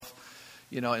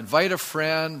invite a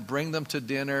friend, bring them to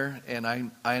dinner, and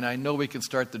I know we can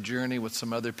start the journey with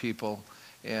some other people.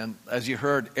 And as you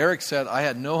heard, Eric said, I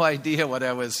had no idea what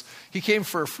I was. He came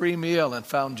for a free meal and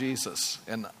found Jesus.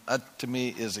 And that, to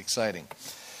me, is exciting.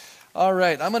 All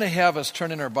right, I'm going to have us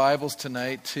turn in our Bibles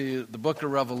tonight to the book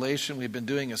of Revelation. We've been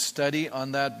doing a study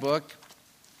on that book.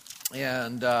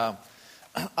 And I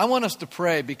want us to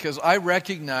pray because I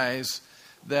recognize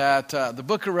that the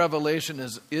book of Revelation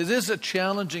is a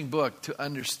challenging book to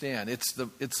understand.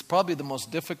 It's probably the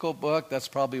most difficult book. That's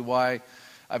probably why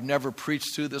I've never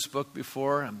preached through this book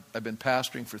before. I've been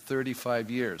pastoring for 35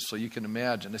 years, so you can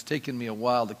imagine. It's taken me a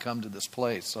while to come to this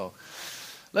place. So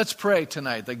let's pray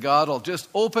tonight that God will just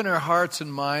open our hearts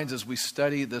and minds as we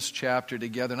study this chapter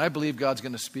together. And I believe God's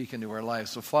going to speak into our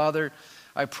lives. So Father,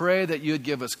 I pray that you'd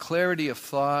give us clarity of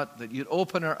thought, that you'd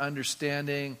open our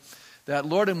understanding, that,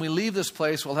 Lord, when we leave this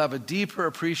place, we'll have a deeper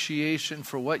appreciation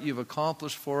for what you've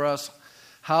accomplished for us,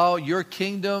 how your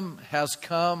kingdom has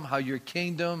come, how your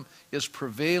kingdom is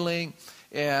prevailing.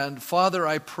 And Father,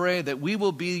 I pray that we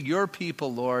will be your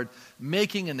people, Lord,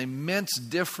 making an immense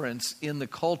difference in the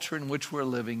culture in which we're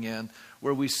living in,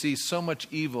 where we see so much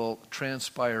evil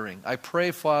transpiring. I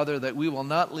pray, Father, that we will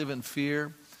not live in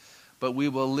fear, but we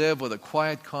will live with a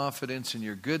quiet confidence in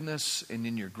your goodness and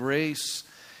in your grace.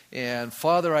 And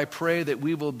Father, I pray that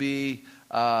we will be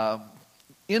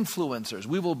influencers.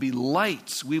 We will be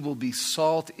lights. We will be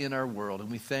salt in our world.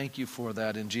 And we thank you for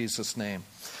that in Jesus' name.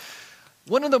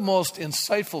 One of the most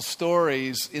insightful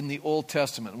stories in the Old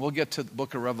Testament, we'll get to the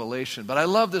book of Revelation, but I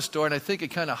love this story, and I think it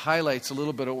kind of highlights a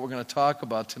little bit of what we're going to talk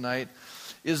about tonight,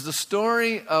 is the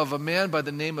story of a man by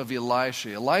the name of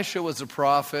Elisha. Elisha was a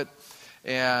prophet,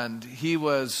 and he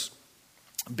was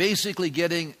basically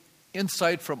getting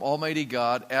insight from Almighty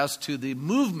God as to the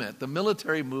movement, the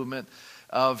military movement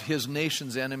of his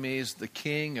nation's enemies, the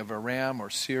king of Aram or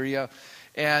Syria.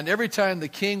 And every time the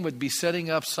king would be setting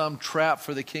up some trap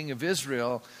for the king of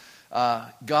Israel,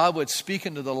 God would speak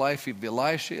into the life of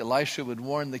Elisha. Elisha would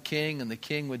warn the king, and the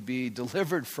king would be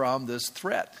delivered from this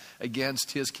threat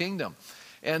against his kingdom.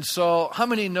 And so how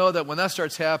many know that when that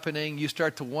starts happening, you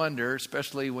start to wonder,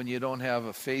 especially when you don't have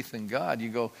a faith in God, you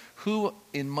go, who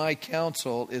in my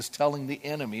counsel is telling the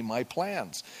enemy my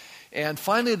plans? And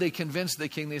finally they convinced the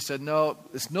king. They said, no,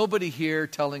 there's nobody here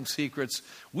telling secrets.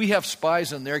 We have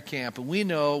spies in their camp, and we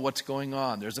know what's going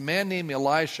on. There's a man named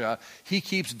Elisha. He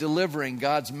keeps delivering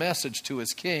God's message to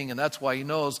his king, and that's why he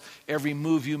knows every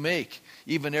move you make,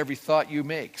 even every thought you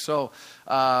make. So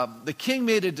the king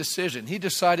made a decision. He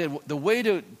decided the way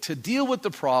to deal with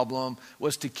the problem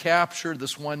was to capture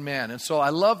this one man. And so I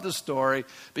love the story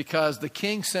because the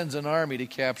king sends an army to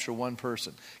capture one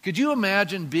person. Could you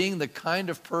imagine being the kind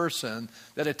of person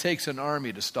that it takes an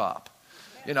army to stop?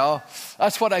 You know,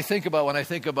 that's what I think about when I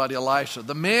think about Elisha,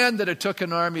 the man that it took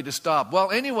an army to stop. Well,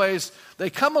 anyways,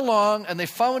 they come along and they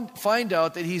find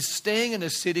out that he's staying in a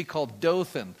city called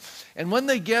Dothan. And when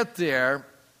they get there,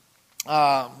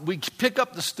 we pick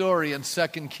up the story in 2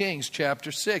 Kings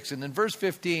chapter 6. And in verse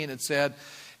 15 it said,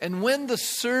 and when the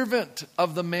servant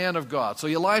of the man of God, so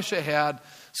Elisha had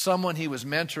someone he was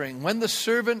mentoring, when the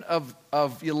servant of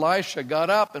Elisha got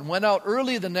up and went out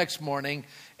early the next morning,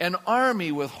 an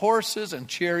army with horses and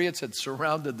chariots had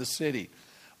surrounded the city.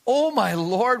 Oh my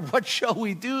Lord, what shall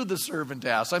we do? The servant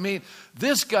asked. I mean,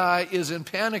 this guy is in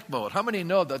panic mode. How many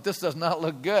know that this does not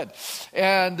look good?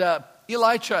 And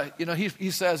Elisha, he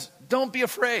says, don't be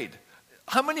afraid.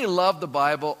 How many love the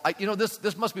Bible?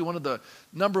 This must be one of the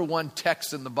number one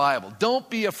texts in the Bible. Don't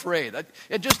be afraid.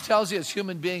 It just tells you as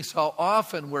human beings how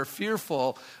often we're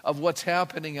fearful of what's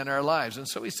happening in our lives. And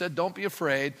so he said, don't be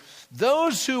afraid.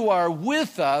 Those who are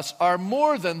with us are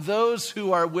more than those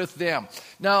who are with them.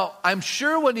 Now, I'm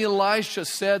sure when Elisha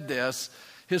said this,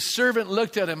 his servant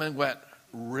looked at him and went,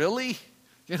 really?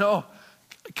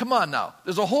 Come on now.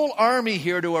 There's a whole army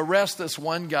here to arrest this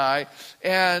one guy.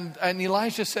 And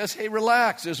Elisha says, hey,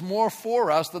 relax. There's more for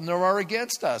us than there are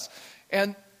against us.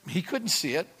 And he couldn't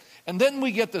see it. And then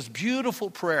we get this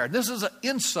beautiful prayer. This is an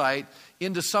insight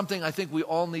into something I think we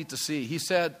all need to see. He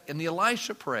said, and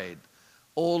Elisha prayed,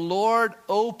 O Lord,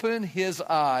 open his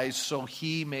eyes so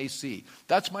he may see.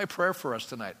 That's my prayer for us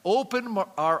tonight. Open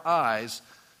our eyes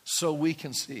so we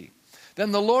can see.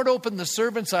 Then the Lord opened the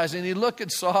servant's eyes, and he looked and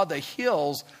saw the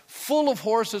hills full of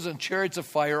horses and chariots of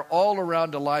fire all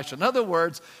around Elisha. In other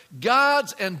words,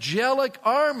 God's angelic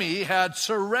army had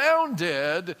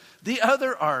surrounded the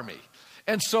other army.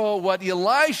 And so what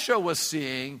Elisha was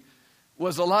seeing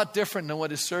was a lot different than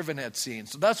what his servant had seen.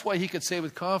 So that's why he could say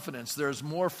with confidence, there's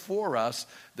more for us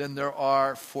than there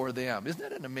are for them. Isn't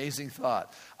that an amazing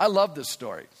thought? I love this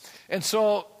story. And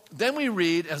so then we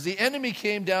read, as the enemy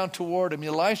came down toward him,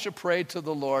 Elisha prayed to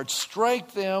the Lord,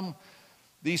 strike them,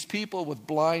 these people, with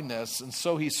blindness. And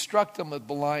so he struck them with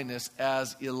blindness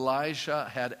as Elisha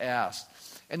had asked.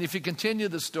 And if you continue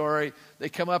the story, they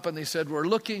come up and they said, we're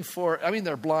looking for,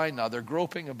 they're blind now. They're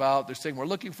groping about. They're saying, we're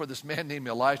looking for this man named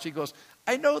Elisha. He goes,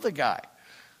 I know the guy.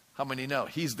 How many know?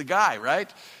 He's the guy,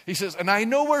 right? He says, and I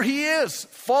know where he is.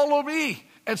 Follow me.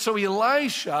 And so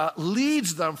Elisha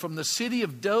leads them from the city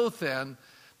of Dothan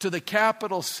to the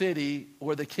capital city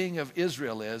where the king of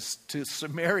Israel is, to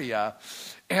Samaria.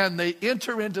 And they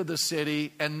enter into the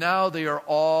city, and now they are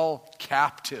all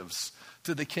captives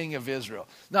to the king of Israel.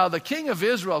 Now the king of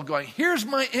Israel going, here's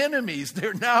my enemies.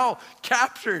 They're now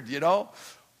captured,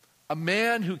 A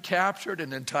man who captured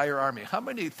an entire army. How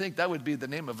many think that would be the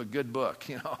name of a good book,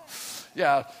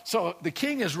 Yeah, so the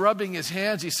king is rubbing his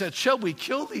hands. He said, shall we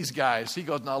kill these guys? He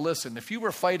goes, now listen, if you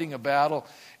were fighting a battle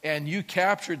and you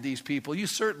captured these people, you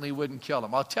certainly wouldn't kill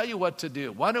them. I'll tell you what to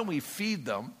do. Why don't we feed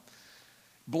them,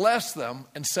 bless them,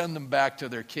 and send them back to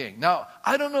their king? Now,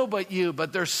 I don't know about you,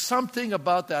 but there's something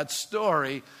about that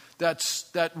story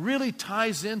that really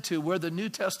ties into where the New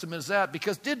Testament is at,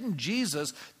 because didn't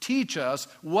Jesus teach us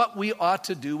what we ought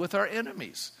to do with our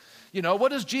enemies? What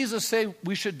does Jesus say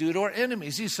we should do to our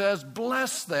enemies? He says,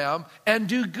 bless them and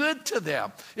do good to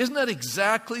them. Isn't that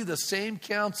exactly the same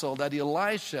counsel that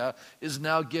Elisha is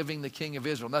now giving the king of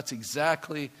Israel? And that's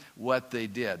exactly what they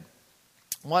did.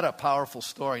 What a powerful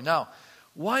story. Now,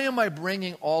 why am I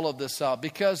bringing all of this up?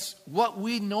 Because what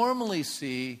we normally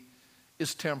see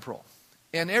is temporal.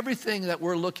 And everything that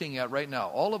we're looking at right now,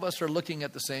 all of us are looking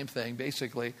at the same thing,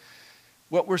 basically.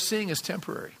 What we're seeing is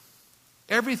temporary.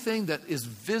 Everything that is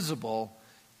visible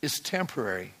is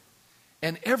temporary.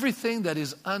 And everything that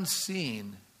is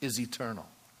unseen is eternal.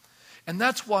 And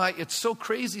that's why it's so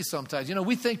crazy sometimes.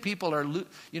 We think people are,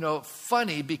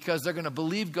 funny because they're going to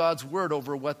believe God's word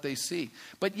over what they see.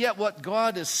 But yet what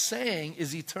God is saying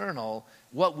is eternal.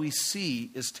 What we see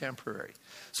is temporary.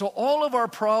 So all of our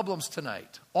problems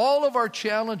tonight, all of our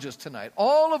challenges tonight,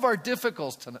 all of our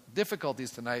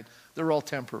difficulties tonight, they're all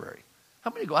temporary.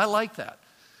 How many go, I like that?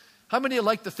 How many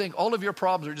like to think all of your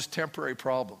problems are just temporary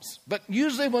problems? But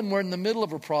usually when we're in the middle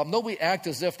of a problem, don't we act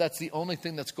as if that's the only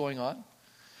thing that's going on?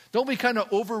 Don't we kind of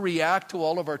overreact to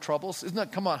all of our troubles? Isn't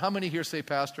that, come on, how many here say,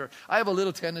 Pastor, I have a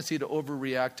little tendency to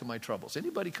overreact to my troubles?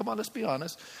 Anybody? Come on, let's be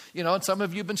honest. And some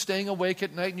of you have been staying awake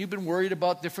at night and you've been worried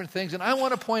about different things. And I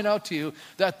want to point out to you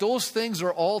that those things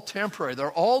are all temporary. They're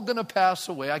all going to pass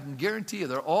away. I can guarantee you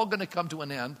they're all going to come to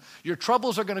an end. Your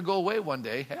troubles are going to go away one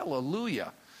day.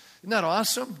 Hallelujah. Isn't that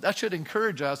awesome? That should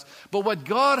encourage us. But what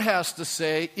God has to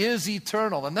say is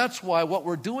eternal. And that's why what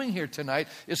we're doing here tonight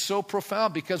is so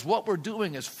profound, because what we're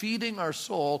doing is feeding our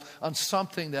soul on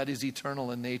something that is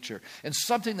eternal in nature and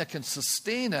something that can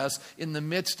sustain us in the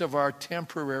midst of our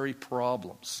temporary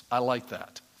problems. I like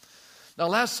that. Now,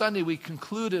 last Sunday we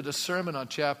concluded a sermon on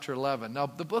chapter 11. Now,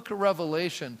 the book of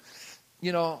Revelation,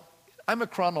 I'm a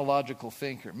chronological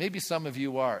thinker. Maybe some of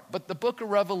you are. But the book of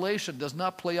Revelation does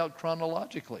not play out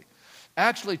chronologically.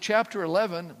 Actually, chapter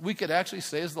 11, we could actually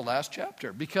say is the last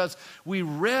chapter, because we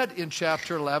read in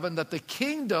chapter 11 that the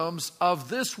kingdoms of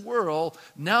this world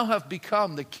now have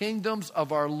become the kingdoms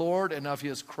of our Lord and of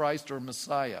his Christ or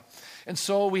Messiah. And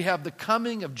so we have the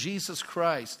coming of Jesus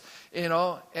Christ,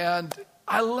 and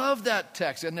I love that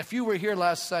text. And if you were here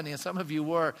last Sunday, and some of you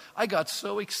were, I got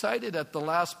so excited at the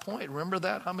last point. Remember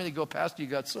that? How many go past you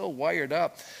got so wired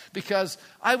up? Because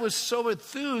I was so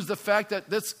enthused the fact that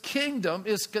this kingdom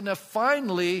is going to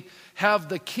finally have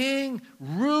the king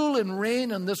rule and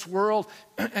reign in this world.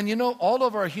 And all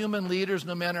of our human leaders,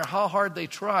 no matter how hard they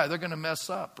try, they're going to mess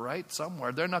up, right?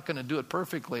 Somewhere. They're not going to do it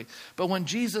perfectly. But when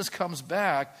Jesus comes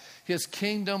back, his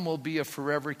kingdom will be a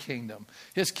forever kingdom.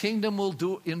 His kingdom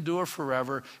will endure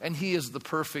forever, and he is the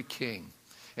perfect king.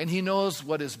 And he knows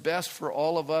what is best for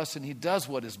all of us, and he does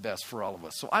what is best for all of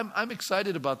us. So I'm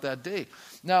excited about that day.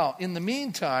 Now, in the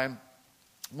meantime,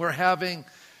 we're having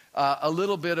a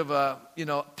little bit of a,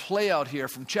 play out here.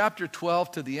 From chapter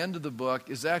 12 to the end of the book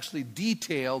is actually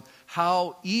detailed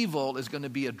how evil is going to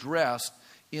be addressed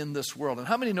in this world. And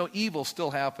how many know evil's still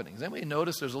happening? Does anybody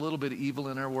notice there's a little bit of evil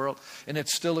in our world and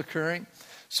it's still occurring?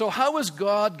 So how is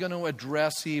God going to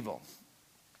address evil?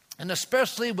 And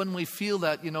especially when we feel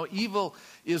that, evil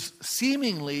is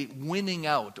seemingly winning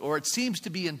out, or it seems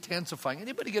to be intensifying.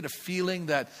 Anybody get a feeling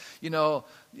that,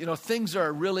 things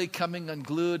are really coming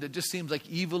unglued? It just seems like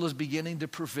evil is beginning to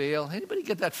prevail. Anybody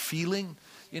get that feeling?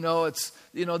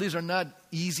 These are not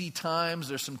easy times.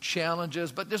 There's some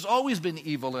challenges, but there's always been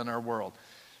evil in our world.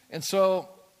 And so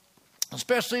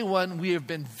Especially when we have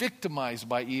been victimized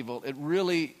by evil, it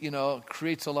really,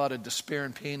 creates a lot of despair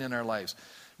and pain in our lives.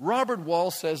 Robert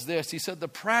Wall says this. He said, the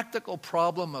practical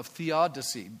problem of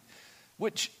theodicy,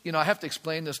 which, I have to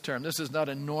explain this term. This is not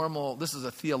a normal, this is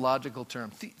a theological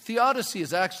term. Theodicy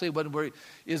is actually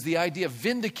is the idea of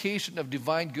vindication of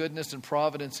divine goodness and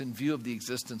providence in view of the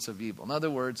existence of evil. In other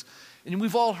words, and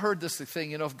we've all heard this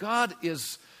thing, if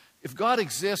God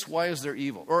exists, why is there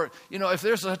evil? Or, if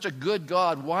there's such a good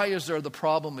God, why is there the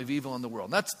problem of evil in the world?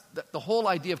 And that's the whole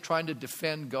idea of trying to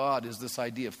defend God is this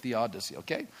idea of theodicy,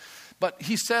 okay? But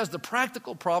he says the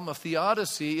practical problem of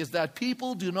theodicy is that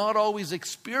people do not always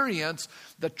experience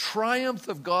the triumph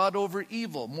of God over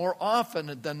evil. More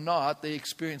often than not, they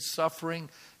experience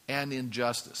suffering and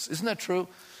injustice. Isn't that true?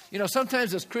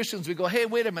 Sometimes as Christians we go, hey,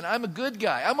 wait a minute, I'm a good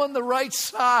guy. I'm on the right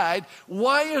side.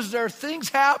 Why is there things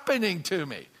happening to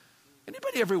me?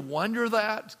 Anybody ever wonder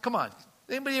that? Come on.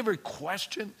 Anybody ever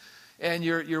question? And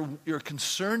you're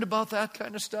concerned about that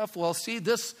kind of stuff? Well, see,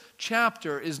 this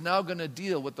chapter is now going to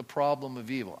deal with the problem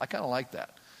of evil. I kind of like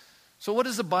that. So what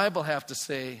does the Bible have to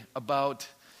say about,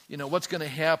 what's going to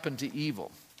happen to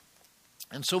evil?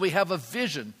 And so we have a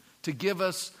vision to give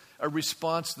us a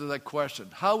response to that question.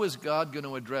 How is God going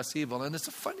to address evil? And it's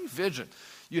a funny vision.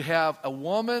 You have a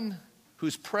woman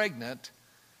who's pregnant,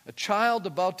 a child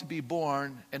about to be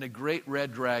born, and a great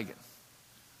red dragon.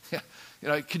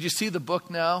 Could you see the book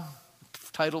now?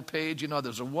 Title page.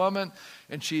 There's a woman,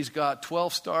 and she's got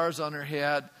 12 stars on her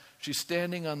head. She's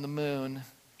standing on the moon.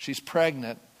 She's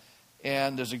pregnant,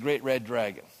 and there's a great red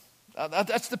dragon.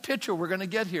 That's the picture we're going to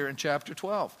get here in chapter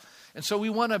 12. And so we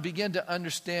want to begin to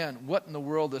understand what in the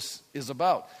world this is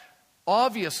about.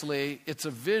 Obviously, it's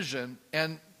a vision,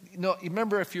 and you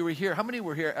remember if you were here, how many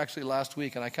were here actually last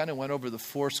week? And I kind of went over the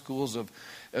 4 schools of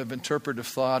interpretive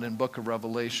thought in book of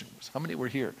Revelation. How many were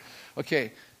here?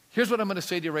 Okay, here's what I'm going to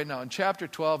say to you right now. In chapter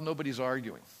 12, nobody's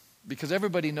arguing because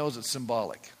everybody knows it's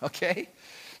symbolic, okay?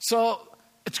 So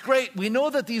it's great. We know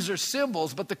that these are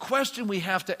symbols, but the question we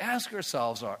have to ask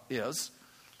ourselves is,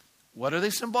 what are they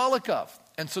symbolic of?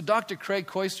 And so Dr. Craig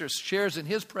Koister shares in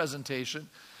his presentation,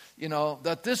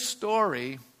 that this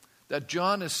story that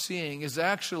John is seeing is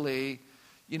actually,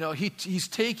 he's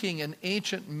taking an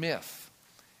ancient myth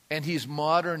and he's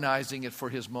modernizing it for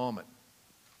his moment.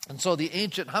 And so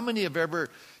how many have ever,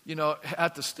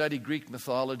 had to study Greek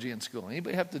mythology in school?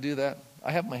 Anybody have to do that?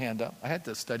 I have my hand up. I had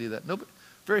to study that. Nobody?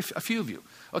 A few of you.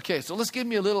 Okay, so let's give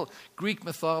me a little Greek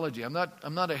mythology. I'm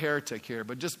not a heretic here,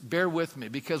 but just bear with me,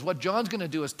 because what John's going to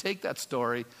do is take that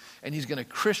story and he's going to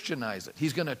Christianize it.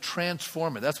 He's going to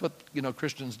transform it. That's what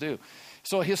Christians do.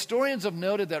 So historians have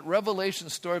noted that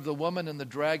Revelation's story of the woman and the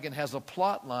dragon has a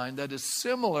plot line that is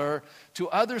similar to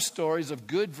other stories of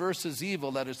good versus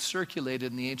evil that is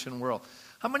circulated in the ancient world.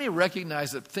 How many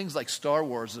recognize that things like Star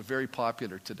Wars are very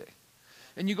popular today?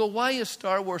 And you go, why is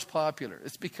Star Wars popular?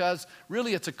 It's because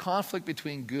really it's a conflict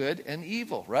between good and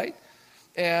evil, right?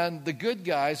 And the good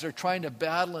guys are trying to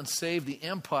battle and save the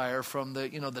empire from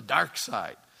the dark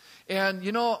side. And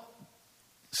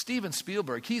Steven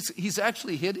Spielberg, he's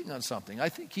actually hitting on something. I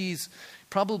think he's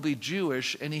probably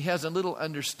Jewish, and he has a little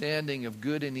understanding of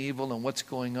good and evil and what's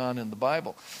going on in the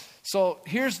Bible. So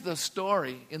here's the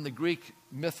story in the Greek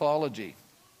mythology.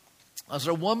 There's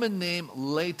a woman named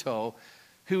Leto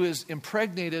who is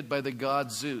impregnated by the god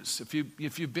Zeus.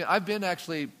 I've been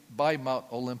actually by Mount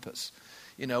Olympus,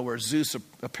 where Zeus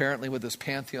apparently with his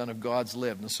pantheon of gods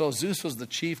lived. And so Zeus was the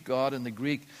chief god in the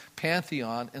Greek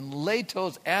pantheon, and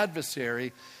Leto's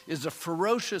adversary is a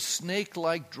ferocious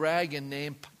snake-like dragon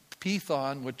named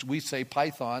Python, which we say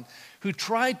Python, who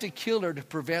tried to kill her to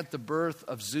prevent the birth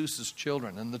of Zeus's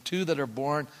children. And the two that are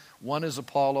born, one is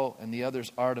Apollo and the other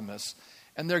is Artemis.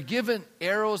 And they're given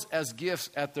arrows as gifts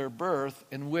at their birth,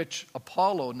 in which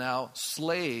Apollo now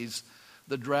slays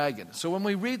the dragon. So when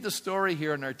we read the story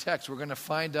here in our text, we're going to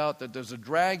find out that there's a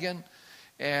dragon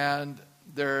and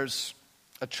there's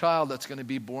a child that's going to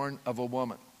be born of a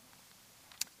woman.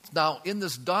 Now, in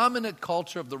this dominant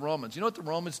culture of the Romans, you know what the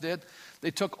Romans did?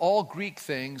 They took all Greek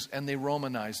things and they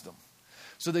Romanized them.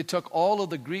 So they took all of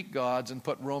the Greek gods and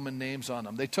put Roman names on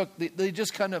them. They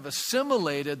just kind of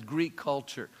assimilated Greek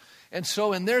culture. And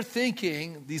so in their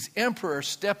thinking, these emperors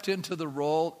stepped into the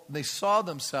role. They saw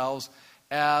themselves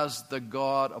as the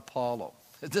god Apollo.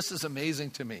 This is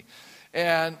amazing to me.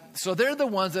 And so they're the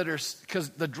ones that are,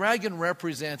 because the dragon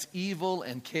represents evil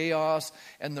and chaos,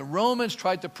 and the Romans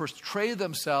tried to portray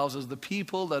themselves as the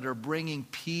people that are bringing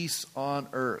peace on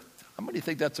earth. How many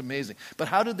think that's amazing? But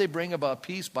how did they bring about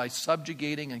peace? By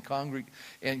subjugating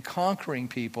and conquering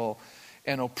people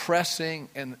and oppressing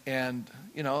and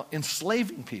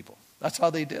enslaving people. That's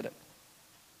how they did it.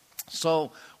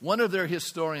 So one of their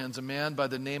historians, a man by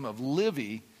the name of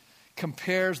Livy,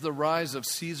 compares the rise of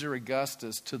Caesar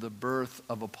Augustus to the birth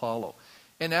of Apollo.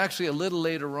 And actually a little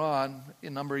later on, a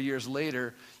number of years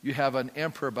later, you have an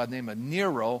emperor by the name of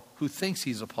Nero who thinks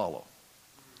he's Apollo.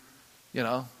 You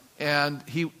know, and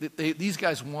these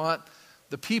guys want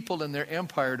the people in their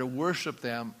empire to worship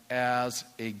them as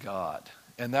a god.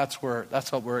 And that's where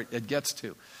it gets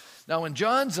to. Now, in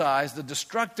John's eyes, the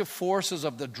destructive forces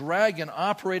of the dragon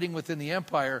operating within the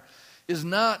empire is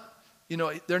not,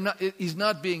 he's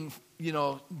not being,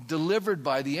 delivered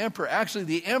by the emperor. Actually,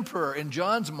 the emperor, in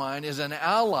John's mind, is an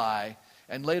ally.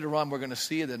 And later on, we're going to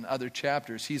see it in other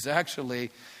chapters. He's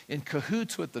actually in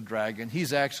cahoots with the dragon.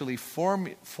 He's actually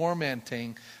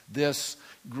fomenting this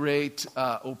great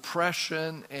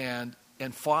oppression and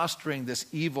fostering this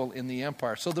evil in the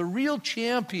empire. So the real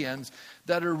champions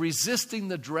that are resisting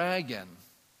the dragon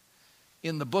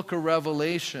in the book of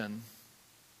Revelation,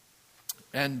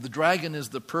 and the dragon is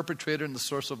the perpetrator and the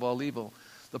source of all evil,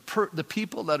 the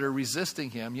people that are resisting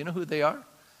him, you know who they are?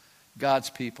 God's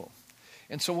people.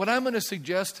 And so what I'm going to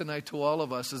suggest tonight to all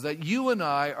of us is that you and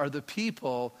I are the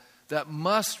people that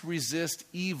must resist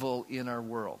evil in our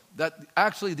world. That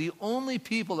actually the only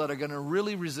people that are going to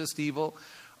really resist evil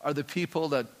are the people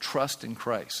that trust in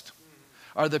Christ,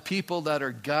 are the people that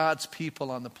are God's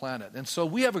people on the planet. And so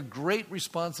we have a great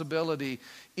responsibility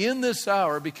in this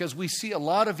hour because we see a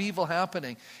lot of evil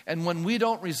happening. And when we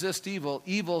don't resist evil,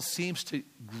 evil seems to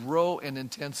grow and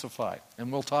intensify.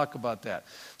 And we'll talk about that.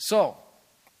 So,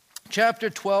 chapter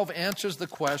 12 answers the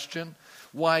question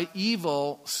why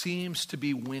evil seems to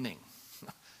be winning.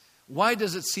 Why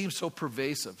does it seem so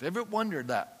pervasive? Ever wondered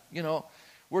that?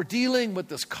 We're dealing with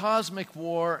this cosmic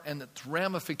war and its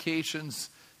ramifications,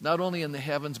 not only in the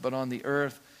heavens, but on the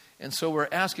earth. And so we're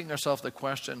asking ourselves the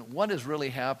question, what is really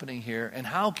happening here? And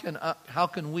how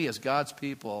can we as God's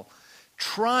people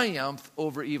triumph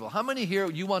over evil? How many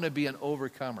here, you want to be an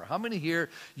overcomer? How many here,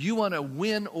 you want to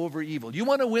win over evil? You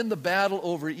want to win the battle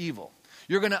over evil.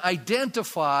 You're going to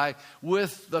identify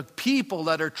with the people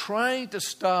that are trying to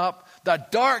stop the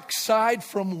dark side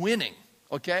from winning.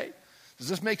 Okay? Does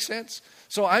this make sense?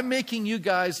 So I'm making you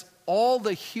guys all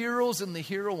the heroes and the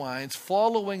heroines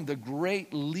following the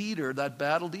great leader that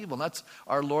battled evil. And that's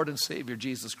our Lord and Savior,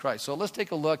 Jesus Christ. So let's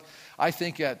take a look. I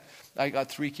got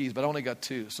 3 keys, but I only got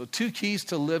 2. So 2 keys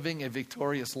to living a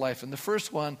victorious life. And the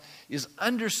first one is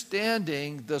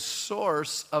understanding the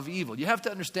source of evil. You have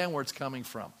to understand where it's coming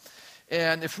from.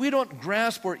 And if we don't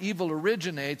grasp where evil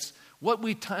originates, what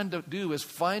we tend to do is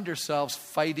find ourselves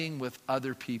fighting with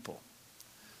other people.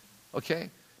 Okay?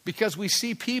 Because we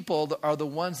see people that are the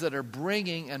ones that are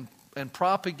bringing and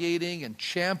propagating and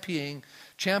championing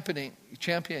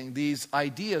these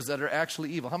ideas that are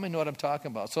actually evil. How many know what I'm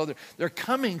talking about? So they're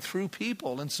coming through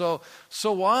people. And so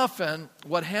often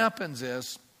what happens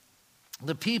is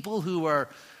the people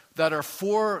that are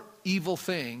for evil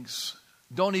things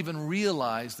don't even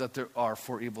realize that there are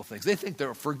for evil things. They think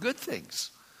they're for good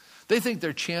things. They think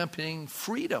they're championing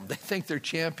freedom. They think they're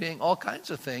championing all kinds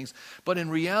of things. But in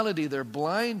reality, they're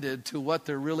blinded to what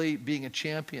they're really being a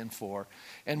champion for.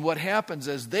 And what happens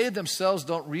is they themselves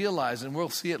don't realize, and we'll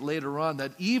see it later on,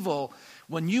 that evil,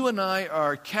 when you and I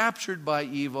are captured by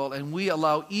evil and we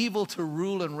allow evil to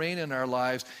rule and reign in our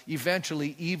lives,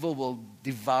 eventually evil will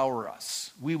devour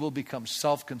us. We will become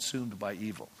self-consumed by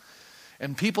evil.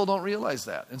 And people don't realize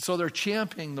that. And so they're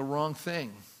championing the wrong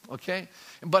thing. Okay?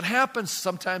 But happens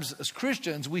sometimes as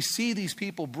Christians, we see these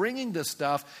people bringing this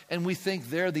stuff and we think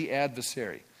they're the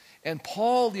adversary. And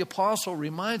Paul, the apostle,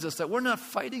 reminds us that we're not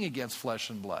fighting against flesh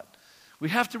and blood. We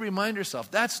have to remind ourselves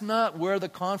that's not where the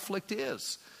conflict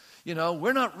is.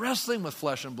 We're not wrestling with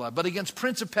flesh and blood, but against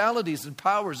principalities and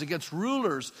powers, against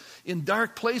rulers in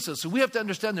dark places. So we have to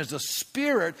understand there's a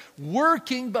spirit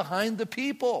working behind the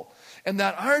people. And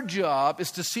that our job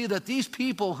is to see that these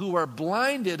people who are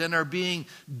blinded and are being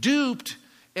duped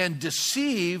and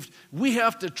deceived, we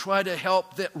have to try to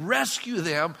help rescue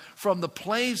them from the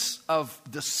place of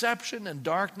deception and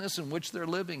darkness in which they're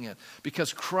living in.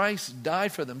 Because Christ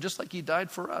died for them, just like he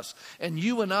died for us. And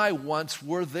you and I once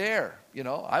were there.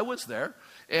 I was there.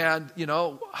 And,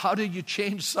 how do you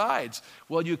change sides?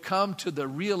 Well, you come to the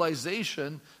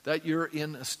realization that you're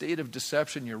in a state of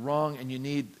deception, you're wrong, and you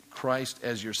need Christ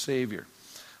as your Savior.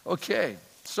 Okay,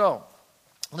 so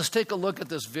let's take a look at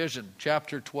this vision,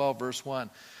 chapter 12, verse 1.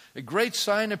 A great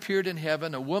sign appeared in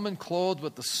heaven, a woman clothed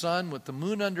with the sun, with the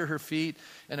moon under her feet,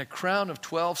 and a crown of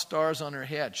 12 stars on her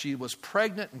head. She was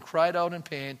pregnant and cried out in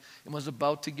pain and was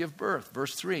about to give birth.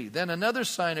 Verse 3. Then another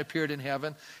sign appeared in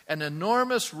heaven, an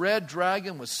enormous red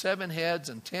dragon with 7 heads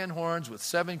and 10 horns with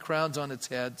 7 crowns on its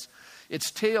heads. Its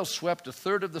tail swept a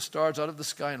third of the stars out of the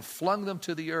sky and flung them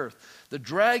to the earth. The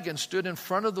dragon stood in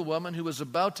front of the woman who was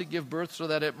about to give birth so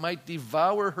that it might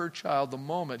devour her child the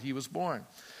moment he was born.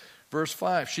 Verse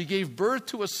 5, she gave birth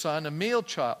to a son, a male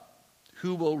child,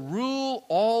 who will rule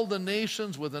all the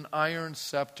nations with an iron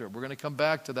scepter. We're going to come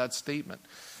back to that statement.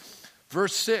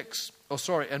 Verse 6,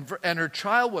 and her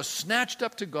child was snatched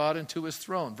up to God and to his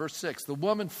throne. Verse 6, the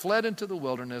woman fled into the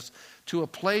wilderness to a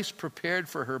place prepared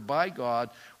for her by God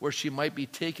where she might be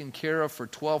taken care of for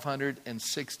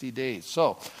 1,260 days.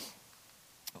 So,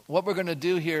 what we're going to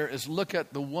do here is look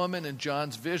at the woman in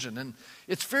John's vision. And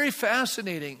it's very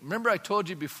fascinating. Remember I told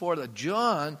you before that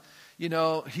John,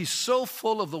 he's so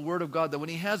full of the Word of God that when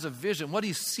he has a vision, what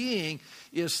he's seeing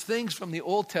is things from the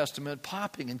Old Testament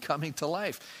popping and coming to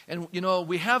life. And,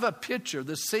 we have a picture,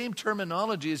 the same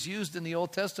terminology is used in the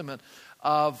Old Testament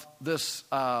of this,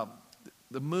 the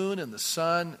moon and the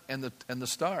sun and the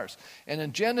stars. And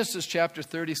in Genesis chapter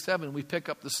 37, we pick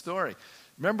up the story.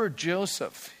 Remember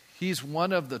Joseph, he's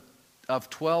one of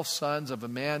 12 sons of a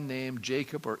man named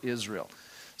Jacob or Israel.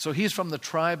 So he's from the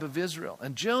tribe of Israel.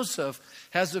 And Joseph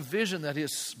has a vision that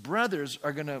his brothers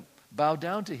are going to bow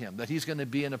down to him, that he's going to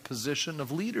be in a position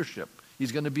of leadership.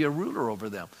 He's going to be a ruler over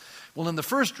them. Well, in the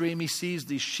first dream, he sees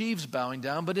these sheaves bowing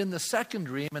down. But in the second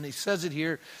dream, and he says it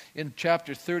here in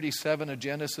chapter 37 of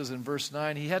Genesis in verse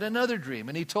 9, he had another dream.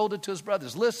 And he told it to his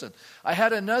brothers. Listen, I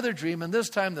had another dream, and this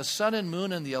time the sun and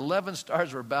moon and the 11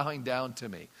 stars were bowing down to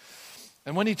me.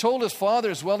 And when he told his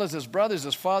father as well as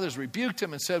his fathers rebuked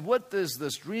him and said, what is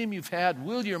this dream you've had?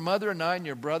 Will your mother and I and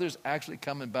your brothers actually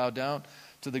come and bow down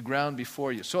to the ground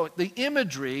before you? So the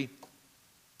imagery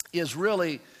is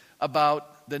really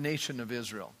about the nation of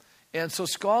Israel. And so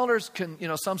scholars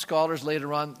some scholars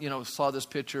later on, saw this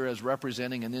picture as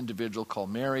representing an individual called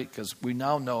Mary, because we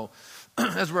now know,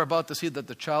 as we're about to see, that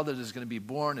the child that is going to be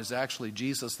born is actually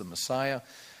Jesus, the Messiah.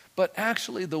 But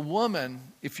actually the woman,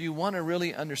 if you want to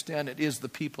really understand it, is the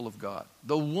people of God.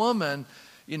 The woman,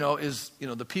 is,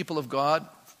 the people of God.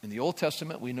 In the Old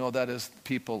Testament, we know that as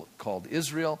people called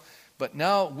Israel. But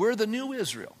now we're the new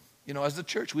Israel. As the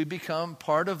church, we become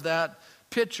part of that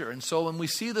picture. And so when we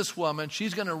see this woman,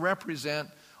 she's going to represent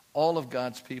all of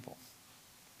God's people.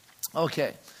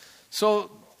 Okay, so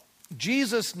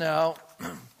Jesus now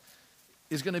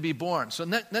is going to be born. So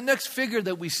the next figure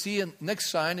that we see in next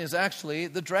sign is actually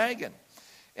the dragon.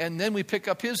 And then we pick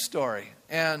up his story.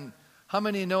 And how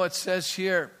many know it says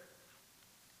here,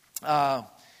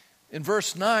 in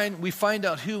verse 9, we find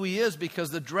out who he is because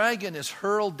the dragon is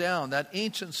hurled down, that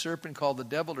ancient serpent called the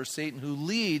devil or Satan, who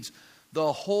leads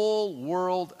the whole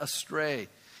world astray.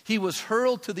 He was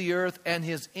hurled to the earth and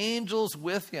his angels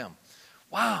with him.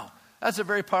 Wow, that's a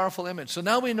very powerful image. So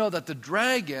now we know that the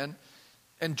dragon,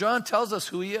 and John tells us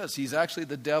who he is. He's actually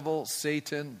the devil,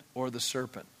 Satan, or the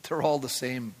serpent. They're all the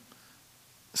same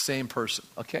person,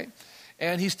 okay?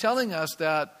 And he's telling us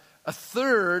that a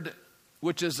third,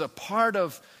 which is a part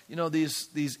of,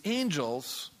 these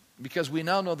angels, because we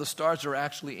now know the stars are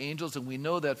actually angels, and we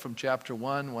know that from chapter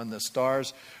 1 when the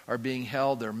stars are being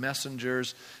held, they're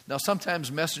messengers. Now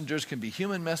sometimes messengers can be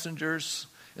human messengers,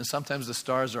 and sometimes the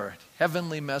stars are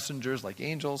heavenly messengers like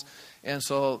angels. And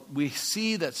so we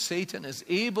see that Satan is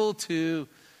able to,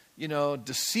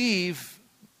 deceive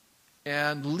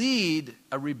and lead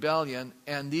a rebellion,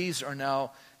 and these are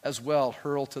now as well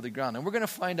hurled to the ground. And we're going to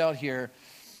find out here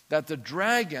that the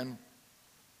dragon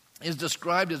is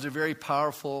described as a very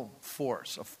powerful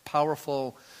force, a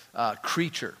powerful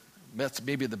creature. That's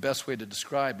maybe the best way to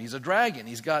describe him. He's a dragon.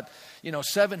 He's got,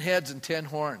 7 heads and 10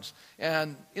 horns.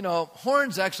 And,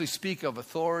 horns actually speak of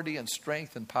authority and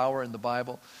strength and power in the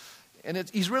Bible. And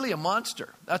he's really a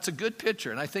monster. That's a good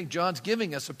picture. And I think John's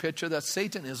giving us a picture that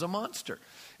Satan is a monster.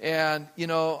 And,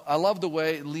 I love the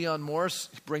way Leon Morris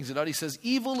brings it out. He says,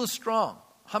 evil is strong.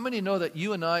 How many know that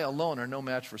you and I alone are no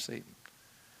match for Satan?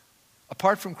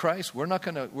 Apart from Christ, we're not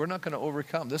going to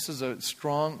overcome. This is a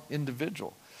strong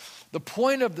individual. The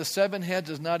point of the 7 heads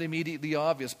is not immediately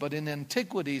obvious, but in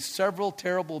antiquity, several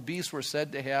terrible beasts were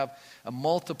said to have a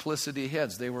multiplicity of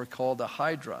heads. They were called a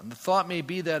hydra. And the thought may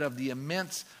be that of the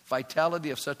immense vitality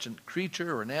of such a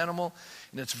creature or an animal,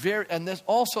 and there's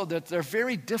also that they're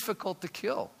very difficult to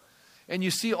kill. And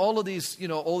you see all of these,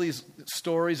 all these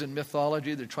stories in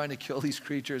mythology, they're trying to kill these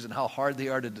creatures and how hard they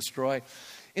are to destroy.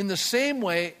 In the same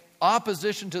way,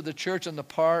 opposition to the church on the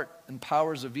part and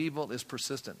powers of evil is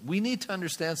persistent. We need to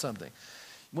understand something.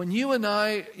 When you and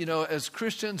I, as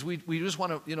Christians, we just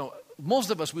want to,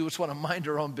 most of us, we just want to mind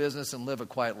our own business and live a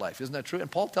quiet life. Isn't that true? And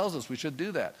Paul tells us we should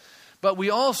do that. But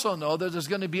we also know that there's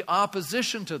going to be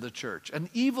opposition to the church, and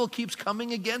evil keeps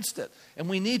coming against it. And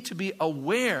we need to be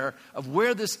aware of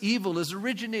where this evil is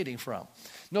originating from.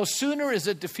 No sooner is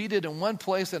it defeated in one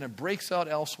place than it breaks out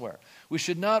elsewhere. We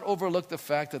should not overlook the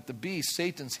fact that the beast,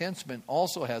 Satan's henchman,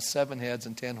 also has 7 heads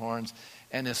and 10 horns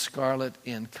and is scarlet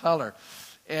in color.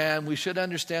 And we should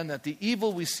understand that the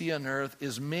evil we see on earth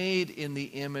is made in the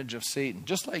image of Satan.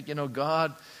 Just like,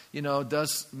 God,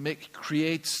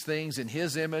 creates things in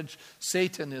his image.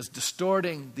 Satan is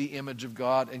distorting the image of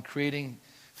God and creating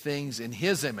things in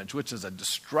his image, which is a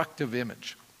destructive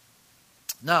image.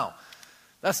 Now,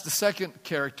 that's the second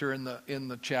character in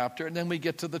the chapter. And then we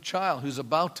get to the child who's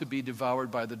about to be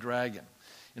devoured by the dragon.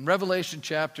 In Revelation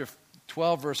chapter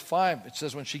 12, verse 5, it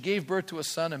says, when she gave birth to a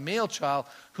son, a male child,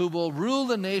 who will rule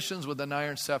the nations with an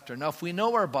iron scepter. Now, if we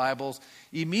know our Bibles,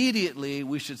 immediately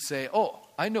we should say, oh,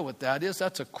 I know what that is.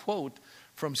 That's a quote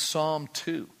from Psalm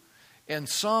 2. And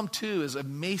Psalm 2 is a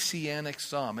messianic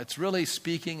psalm. It's really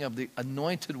speaking of the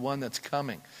anointed one that's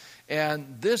coming.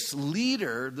 And this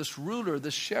leader, this ruler,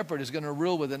 this shepherd is going to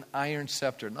rule with an iron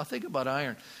scepter. Now think about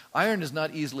iron. Iron is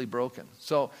not easily broken.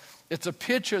 So it's a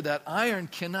picture that iron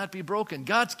cannot be broken.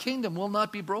 God's kingdom will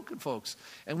not be broken, folks.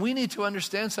 And we need to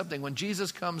understand something. When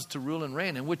Jesus comes to rule and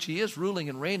reign, in which he is ruling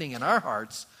and reigning in our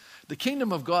hearts, the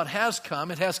kingdom of God has come.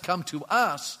 It has come to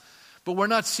us. But we're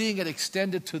not seeing it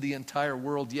extended to the entire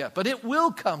world yet. But it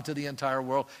will come to the entire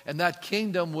world, and that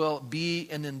kingdom will be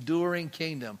an enduring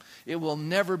kingdom. It will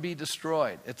never be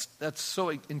destroyed. That's so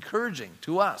encouraging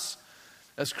to us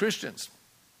as Christians.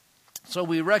 So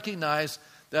we recognize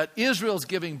that Israel's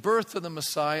giving birth to the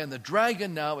Messiah, and the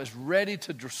dragon now is ready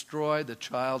to destroy the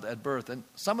child at birth. And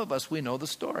some of us, we know the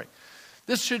story.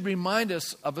 This should remind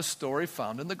us of a story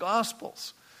found in the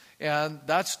Gospels. And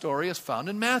that story is found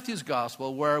in Matthew's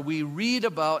Gospel, where we read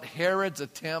about Herod's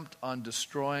attempt on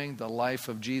destroying the life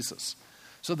of Jesus.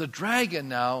 So the dragon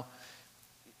now,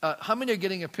 how many are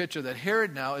getting a picture that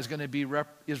Herod now is going to be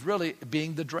is really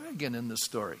being the dragon in this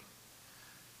story?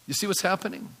 You see what's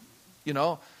happening?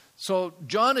 So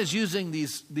John is using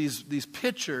these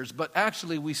pictures, but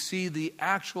actually we see the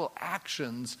actual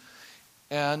actions.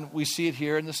 And we see it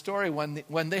here in the story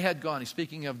when they had gone. He's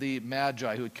speaking of the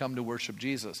Magi who had come to worship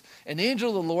Jesus. An angel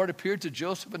of the Lord appeared to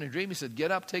Joseph in a dream. He said,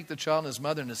 get up, take the child and his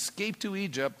mother and escape to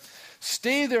Egypt.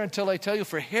 Stay there until I tell you,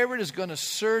 for Herod is going to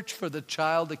search for the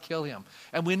child to kill him.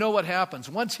 And we know what happens.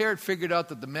 Once Herod figured out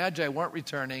that the Magi weren't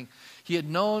returning, he had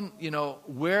known,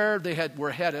 where they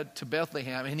were headed, to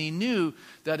Bethlehem, and he knew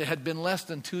that it had been less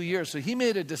than 2 years. So he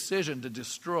made a decision to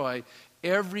destroy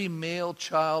every male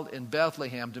child in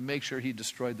Bethlehem to make sure he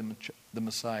destroyed the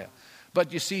Messiah.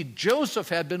 But you see, Joseph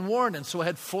had been warned and so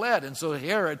had fled, and so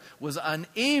Herod was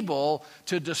unable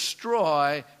to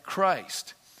destroy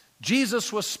Christ.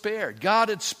 Jesus was spared. God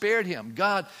had spared him.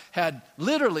 God had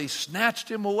literally snatched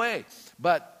him away.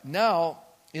 But now,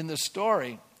 in the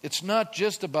story, it's not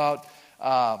just about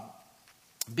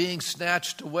being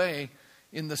snatched away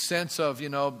in the sense of,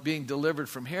 being delivered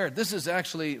from Herod. This is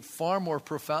actually far more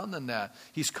profound than that.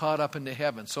 He's caught up into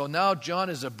heaven. So now John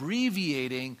is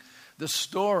abbreviating the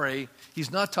story.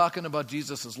 He's not talking about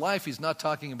Jesus' life. He's not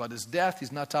talking about his death.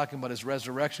 He's not talking about his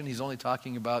resurrection. He's only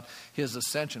talking about his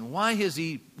ascension. Why is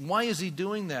he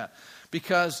doing that?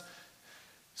 Because,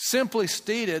 simply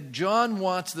stated, John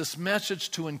wants this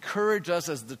message to encourage us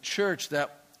as the church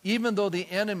that even though the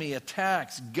enemy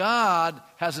attacks, God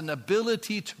has an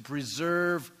ability to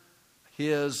preserve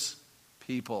his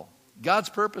people. God's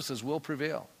purposes will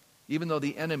prevail, even though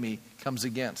the enemy comes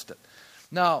against it.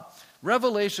 Now,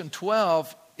 Revelation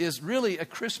 12 is really a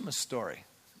Christmas story.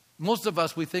 Most of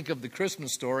us, we think of the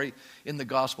Christmas story in the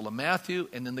Gospel of Matthew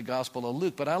and in the Gospel of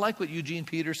Luke. But I like what Eugene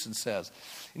Peterson says.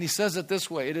 And he says it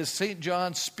this way: it is St.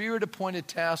 John's spirit-appointed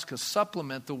task to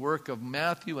supplement the work of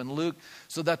Matthew and Luke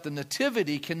so that the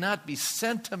nativity cannot be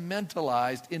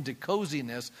sentimentalized into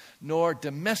coziness nor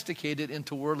domesticated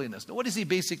into worldliness. Now, what is he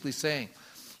basically saying?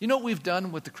 You know what we've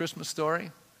done with the Christmas story?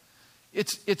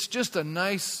 It's just a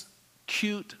nice,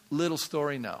 cute little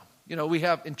story now. We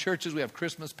have, in churches, we have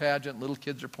Christmas pageant. Little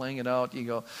kids are playing it out. You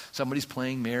go, somebody's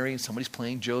playing Mary and somebody's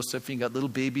playing Joseph. You got little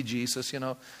baby Jesus,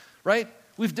 right?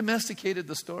 We've domesticated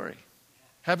the story.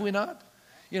 Have we not?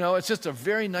 It's just a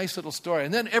very nice little story.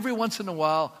 And then every once in a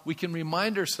while, we can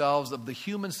remind ourselves of the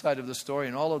human side of the story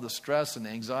and all of the stress and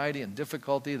anxiety and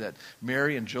difficulty that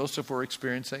Mary and Joseph were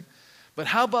experiencing. But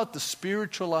how about the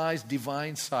spiritualized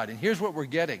divine side? And here's what we're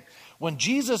getting. When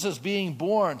Jesus is being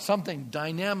born, something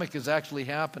dynamic is actually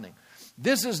happening.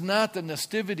 This is not the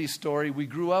nativity story we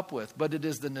grew up with, but it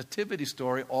is the nativity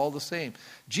story all the same.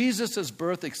 Jesus'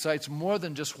 birth excites more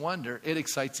than just wonder. It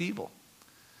excites evil.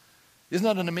 Isn't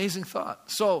that an amazing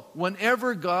thought? So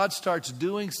whenever God starts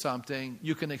doing something,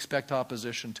 you can expect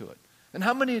opposition to it. And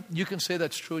how many you can say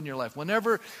that's true in your life?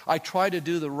 Whenever I try to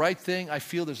do the right thing, I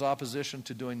feel there's opposition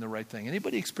to doing the right thing.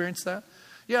 Anybody experience that?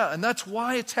 Yeah, and that's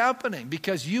why it's happening,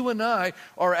 because you and I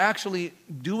are actually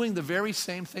doing the very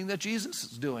same thing that Jesus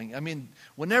is doing. I mean,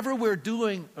 whenever we're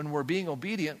doing and we're being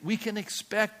obedient, we can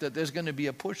expect that there's going to be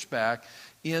a pushback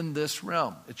in this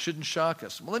realm. It shouldn't shock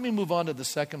us. Well, let me move on to the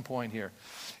second point here.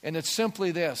 And it's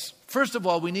simply this. First of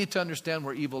all, we need to understand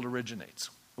where evil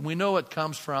originates. We know it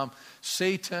comes from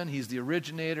Satan. He's the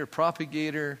originator,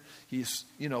 propagator. He's,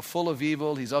 full of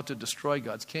evil. He's out to destroy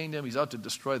God's kingdom. He's out to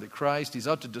destroy the Christ. He's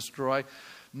out to destroy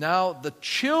now the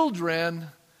children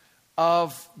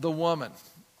of the woman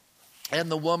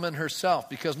and the woman herself.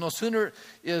 Because no sooner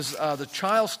is the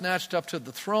child snatched up to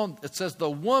the throne, it says the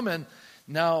woman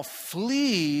now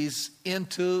flees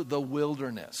into the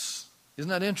wilderness. Isn't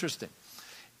that interesting?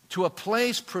 To a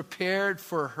place prepared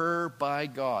for her by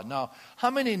God. Now,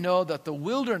 how many know that the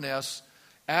wilderness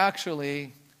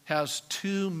actually has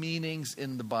two meanings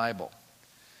in the Bible?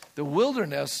 The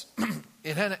wilderness,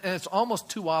 and it's almost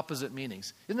two opposite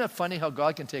meanings. Isn't that funny how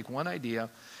God can take one idea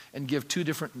and give two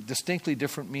distinctly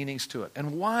different meanings to it?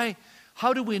 And why?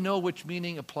 How do we know which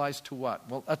meaning applies to what?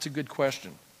 Well, that's a good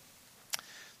question.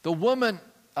 The woman,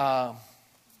 the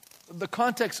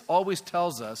context always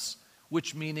tells us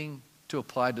which meaning to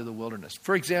apply to the wilderness.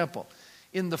 For example,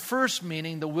 in the first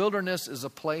meaning, the wilderness is a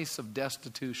place of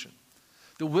destitution.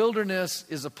 The wilderness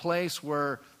is a place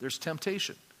where there's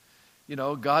temptation.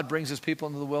 God brings his people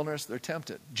into the wilderness, they're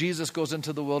tempted. Jesus goes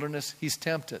into the wilderness, he's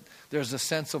tempted. There's a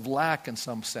sense of lack in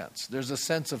some sense. There's a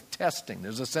sense of testing.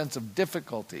 There's a sense of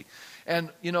difficulty. And,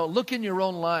 look in your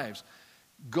own lives.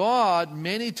 God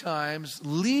many times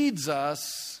leads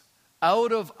us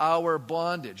out of our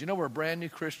bondage. We're brand new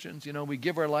Christians. We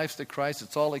give our lives to Christ.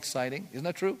 It's all exciting. Isn't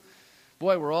that true?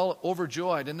 Boy, we're all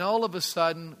overjoyed. And all of a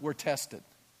sudden, we're tested.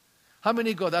 How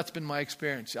many go, that's been my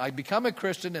experience. I become a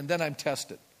Christian and then I'm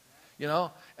tested.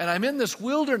 And I'm in this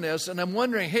wilderness and I'm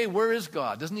wondering, hey, where is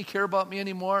God? Doesn't he care about me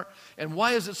anymore? And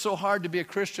why is it so hard to be a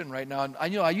Christian right now? And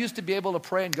I used to be able to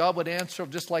pray and God would answer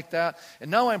just like that.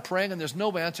 And now I'm praying and there's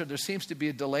no answer. There seems to be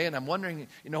a delay. And I'm wondering,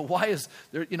 why is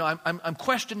there, I'm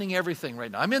questioning everything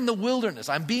right now. I'm in the wilderness.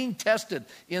 I'm being tested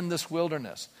in this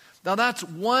wilderness. Now that's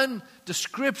one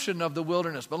description of the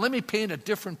wilderness. But let me paint a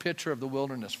different picture of the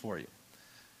wilderness for you.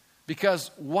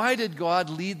 Because why did God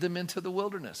lead them into the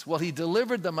wilderness? Well, he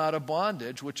delivered them out of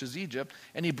bondage, which is Egypt,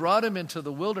 and he brought them into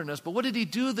the wilderness. But what did he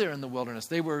do there in the wilderness?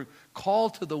 They were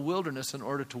called to the wilderness in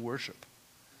order to worship.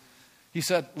 He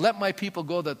said, let my people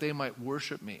go that they might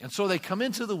worship me. And so they come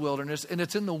into the wilderness, and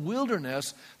it's in the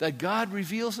wilderness that God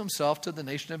reveals himself to the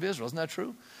nation of Israel. Isn't that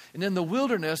true? And in the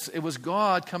wilderness, it was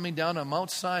God coming down on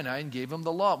Mount Sinai and gave them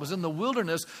the law. It was in the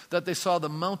wilderness that they saw the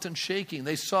mountain shaking.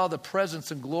 They saw the presence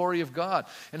and glory of God.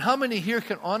 And how many here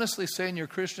can honestly say in your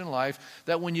Christian life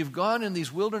that when you've gone in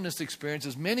these wilderness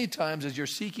experiences, many times as you're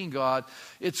seeking God,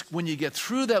 it's when you get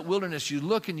through that wilderness, you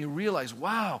look and you realize,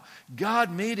 wow,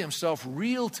 God made himself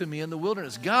real to me in the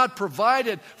wilderness. God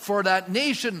provided for that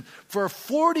nation for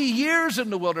 40 years in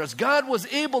the wilderness. God was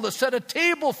able to set a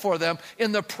table for them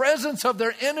in the presence of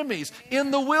their enemies in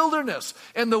the wilderness.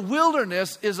 And the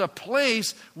wilderness is a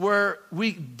place where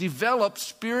we develop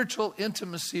spiritual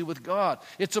intimacy with God.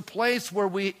 It's a place where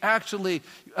we actually,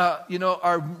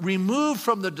 are removed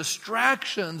from the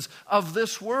distractions of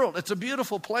this world. It's a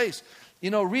beautiful place.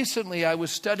 Recently I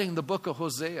was studying the book of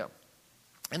Hosea.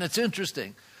 And it's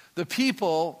interesting. The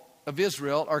people of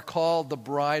Israel are called the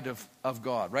bride of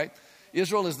God, right?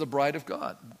 Israel is the bride of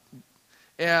God.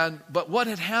 But what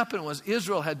had happened was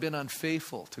Israel had been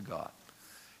unfaithful to God.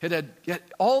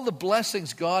 All the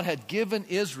blessings God had given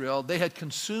Israel, they had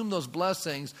consumed those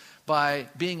blessings by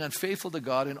being unfaithful to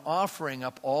God and offering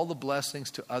up all the blessings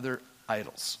to other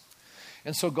idols.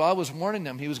 And so God was warning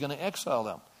them he was going to exile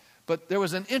them. But there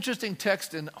was an interesting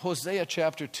text in Hosea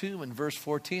chapter 2 and verse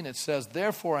 14. It says,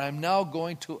 therefore I am now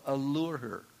going to allure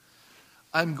her.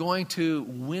 I'm going to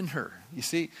win her. You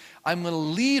see, I'm going to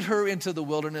lead her into the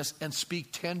wilderness and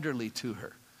speak tenderly to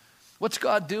her. What's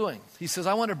God doing? He says,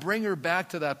 I want to bring her back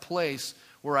to that place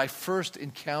where I first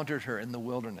encountered her in the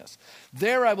wilderness.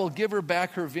 There I will give her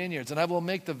back her vineyards, and I will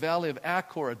make the valley of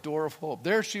Achor a door of hope.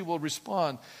 There she will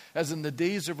respond as in the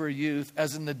days of her youth,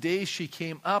 as in the days she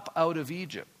came up out of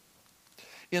Egypt.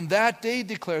 In that day,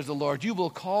 declares the Lord, you will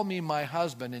call me my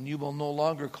husband, and you will no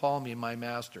longer call me my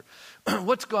master.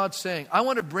 What's God saying? I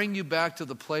want to bring you back to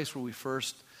the place where we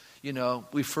first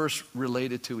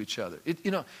related to each other.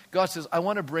 God says, I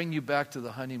want to bring you back to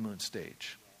the honeymoon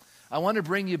stage. I want to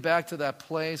bring you back to that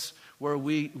place where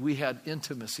we had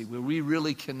intimacy, where we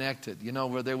really connected,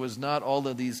 where there was not all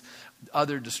of these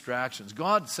other distractions.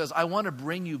 God says, I want to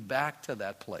bring you back to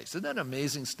that place. Isn't that an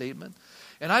amazing statement?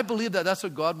 And I believe that that's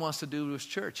what God wants to do to his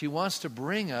church. He wants to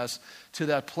bring us to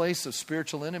that place of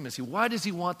spiritual intimacy. Why does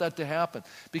he want that to happen?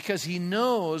 Because he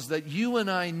knows that you and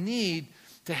I need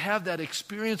to have that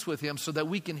experience with him so that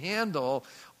we can handle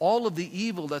all of the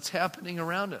evil that's happening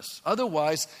around us.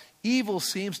 Otherwise, evil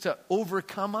seems to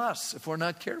overcome us if we're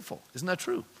not careful. Isn't that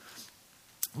true?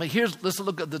 But let's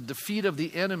look at the defeat of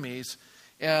the enemies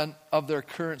and of their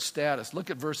current status.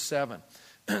 Look at verse 7.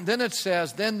 Then it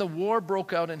says, then the war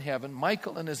broke out in heaven.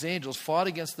 Michael and his angels fought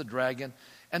against the dragon,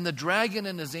 and the dragon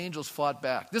and his angels fought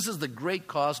back. This is the great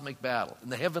cosmic battle,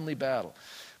 the heavenly battle.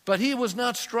 But he was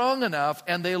not strong enough,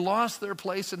 and they lost their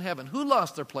place in heaven. Who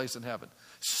lost their place in heaven?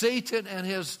 Satan and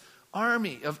his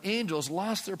army of angels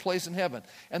lost their place in heaven.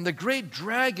 And the great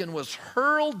dragon was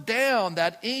hurled down,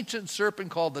 that ancient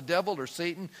serpent called the devil or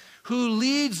Satan, who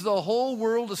leads the whole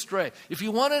world astray. If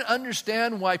you want to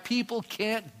understand why people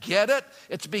can't get it,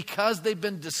 it's because they've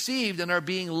been deceived and are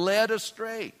being led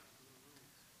astray.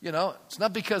 It's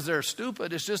not because they're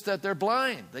stupid, it's just that they're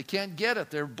blind. They can't get it.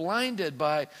 They're blinded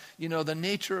by, the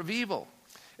nature of evil.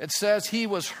 It says he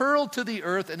was hurled to the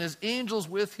earth and his angels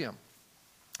with him.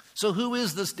 So who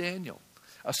is this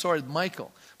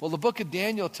Michael? Well, the book of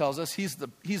Daniel tells us he's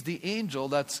the angel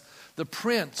that's the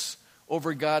prince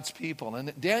over God's people. And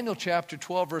in Daniel chapter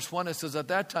 12, verse 1, it says, at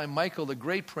that time, Michael, the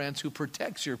great prince who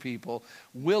protects your people,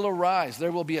 will arise.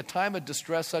 There will be a time of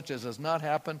distress such as has not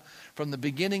happened from the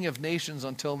beginning of nations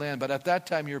until then. But at that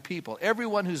time, your people,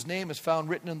 everyone whose name is found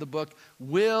written in the book,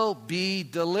 will be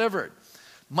delivered.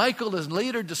 Michael is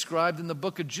later described in the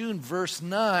book of Jude, verse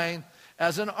 9,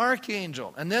 as an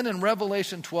archangel. And then in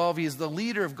Revelation 12, he is the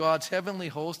leader of God's heavenly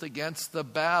host against the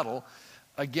battle,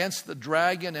 against the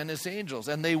dragon and his angels.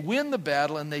 And they win the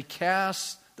battle and they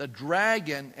cast the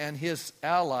dragon and his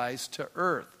allies to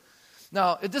earth.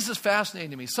 Now, this is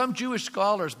fascinating to me. Some Jewish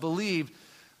scholars believe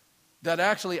that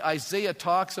actually Isaiah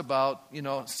talks about,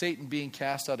 Satan being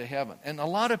cast out of heaven. And a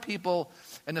lot of people,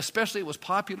 and especially it was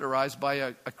popularized by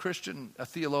a Christian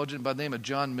theologian by the name of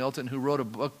John Milton, who wrote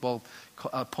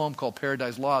a poem called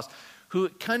Paradise Lost, who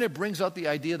kind of brings out the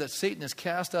idea that Satan is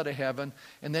cast out of heaven,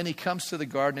 and then he comes to the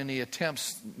garden and he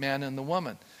attempts man and the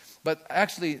woman. But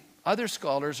actually, other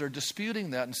scholars are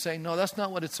disputing that and saying, no, that's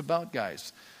not what it's about,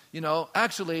 guys.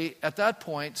 Actually, at that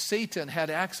point, Satan had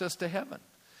access to heaven.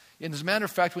 And as a matter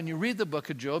of fact, when you read the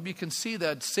book of Job, you can see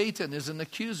that Satan is an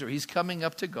accuser. He's coming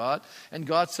up to God, and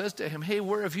God says to him, hey,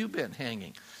 where have you been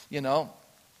hanging?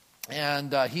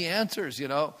 And he answers,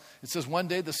 it says, one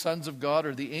day the sons of God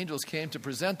or the angels came to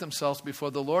present themselves before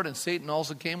the Lord, and Satan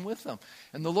also came with them.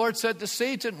 And the Lord said to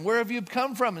Satan, where have you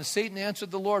come from? And Satan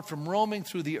answered the Lord, from roaming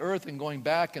through the earth and going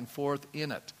back and forth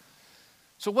in it.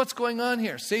 So what's going on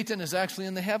here? Satan is actually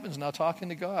in the heavens now talking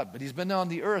to God, but he's been on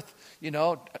the earth,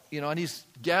 and he's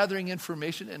gathering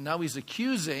information, and now he's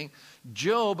accusing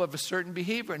Job of a certain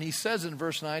behavior. And he says in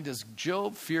verse 9, does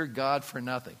Job fear God for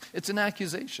nothing? It's an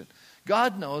accusation.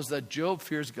 God knows that Job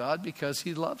fears God because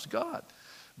he loves God.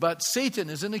 But Satan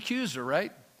is an accuser,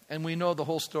 right? And we know the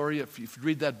whole story. If you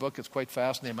read that book, it's quite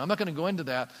fascinating. I'm not going to go into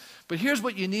that. But here's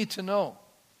what you need to know.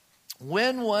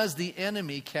 When was the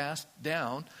enemy cast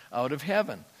down out of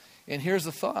heaven? And here's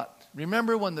the thought.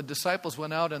 Remember when the disciples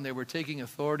went out and they were taking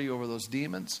authority over those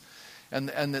demons? And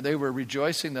they were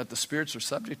rejoicing that the spirits were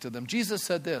subject to them. Jesus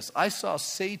said this, I saw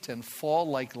Satan fall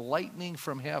like lightning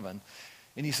from heaven.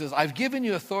 And he says, I've given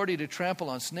you authority to trample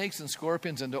on snakes and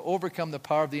scorpions and to overcome the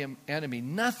power of the enemy.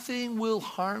 Nothing will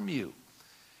harm you.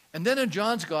 And then in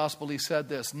John's gospel, he said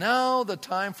this, now the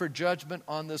time for judgment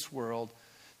on this world.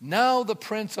 Now the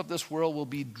prince of this world will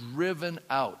be driven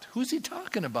out. Who's he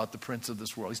talking about, the prince of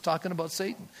this world? He's talking about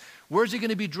Satan. Where's he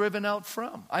going to be driven out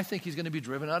from? I think he's going to be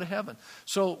driven out of heaven.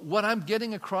 So what I'm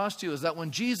getting across to you is that when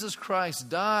Jesus Christ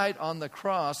died on the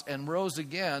cross and rose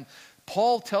again,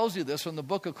 Paul tells you this from the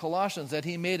book of Colossians, that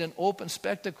he made an open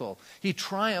spectacle. He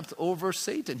triumphed over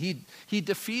Satan. He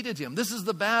defeated him. This is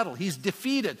the battle. He's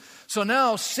defeated. So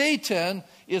now Satan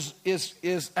is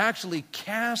actually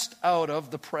cast out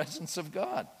of the presence of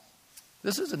God.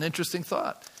 This is an interesting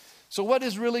thought. So what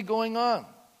is really going on?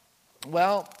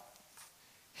 Well,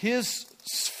 his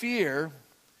sphere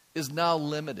is now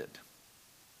limited.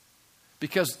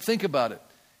 Because think about it.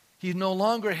 He no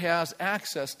longer has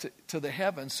access to the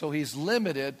heavens, so he's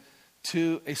limited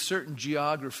to a certain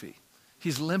geography.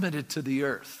 He's limited to the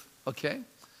earth, okay?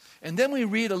 And then we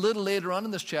read a little later on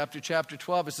in this chapter, chapter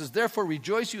 12, it says, therefore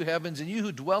rejoice, you heavens, and you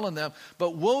who dwell in them.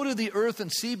 But woe to the earth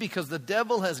and sea, because the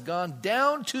devil has gone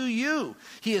down to you.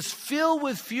 He is filled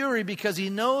with fury because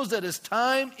he knows that his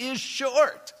time is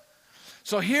short.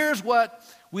 So here's what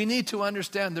we need to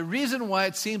understand. The reason why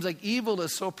it seems like evil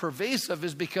is so pervasive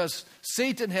is because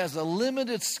Satan has a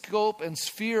limited scope and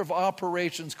sphere of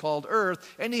operations called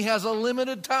earth, and he has a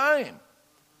limited time.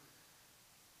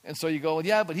 And so you go, well,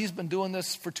 yeah, but he's been doing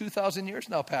this for 2,000 years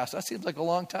now, Pastor. That seems like a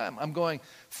long time. I'm going,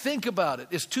 think about it.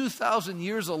 Is 2,000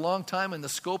 years a long time in the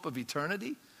scope of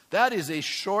eternity? That is a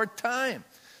short time.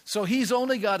 So he's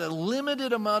only got a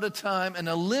limited amount of time and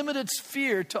a limited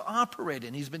sphere to operate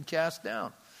in. He's been cast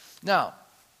down. Now,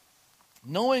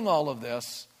 knowing all of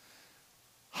this,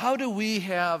 how do we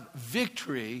have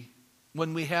victory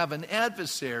when we have an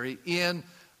adversary in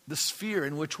the sphere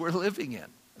in which we're living in?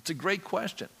 It's a great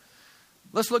question.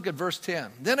 Let's look at verse 10.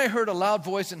 Then I heard a loud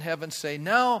voice in heaven say,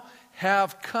 now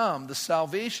have come the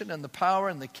salvation and the power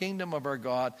and the kingdom of our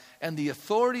God and the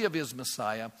authority of his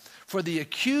Messiah. For the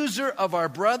accuser of our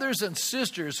brothers and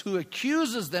sisters who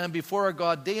accuses them before our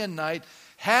God day and night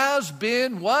has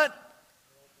been what?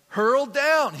 Hurled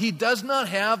down. He does not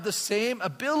have the same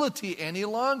ability any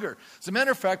longer. As a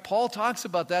matter of fact, Paul talks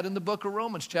about that in the book of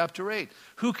Romans chapter 8.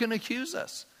 Who can accuse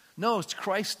us? No, it's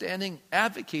Christ standing,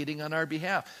 advocating on our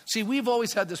behalf. See, we've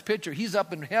always had this picture. He's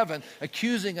up in heaven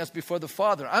accusing us before the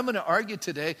Father. I'm going to argue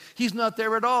today, he's not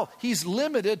there at all. He's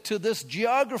limited to this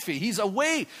geography. He's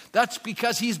away. That's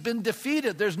because he's been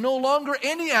defeated. There's no longer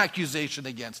any accusation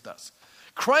against us.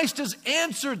 Christ has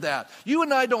answered that. You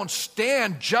and I don't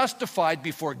stand justified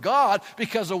before God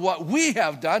because of what we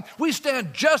have done. We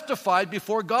stand justified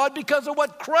before God because of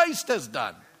what Christ has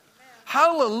done.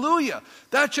 Hallelujah.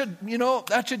 That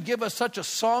should give us such a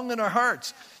song in our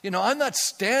hearts. I'm not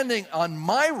standing on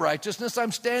my righteousness.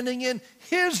 I'm standing in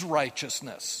his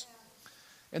righteousness.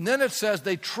 And then it says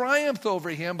they triumphed over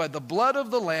him by the blood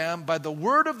of the Lamb, by the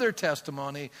word of their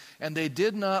testimony, and they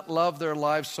did not love their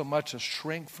lives so much as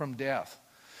shrink from death.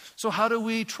 So how do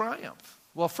we triumph?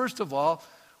 Well, first of all,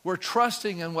 we're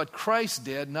trusting in what Christ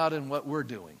did, not in what we're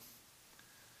doing.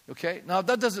 Okay? Now,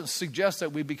 that doesn't suggest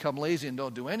that we become lazy and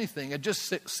don't do anything. It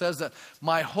just says that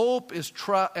my hope is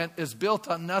built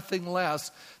on nothing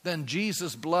less than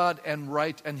Jesus' blood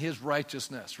and his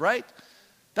righteousness, right?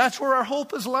 That's where our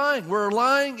hope is lying. We're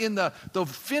lying in the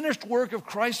finished work of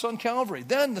Christ on Calvary.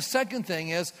 Then the second thing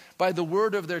is by the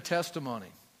word of their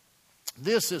testimony.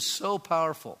 This is so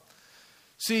powerful.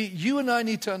 See, you and I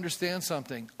need to understand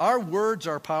something. Our words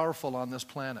are powerful on this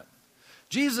planet.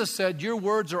 Jesus said your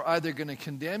words are either going to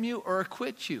condemn you or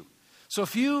acquit you. So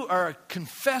if you are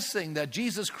confessing that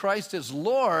Jesus Christ is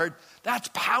Lord, that's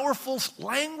powerful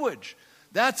language.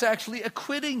 That's actually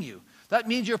acquitting you. That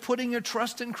means you're putting your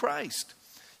trust in Christ.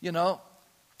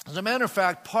 As a matter of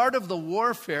fact, part of the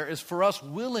warfare is for us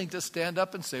willing to stand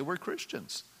up and say we're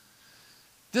Christians.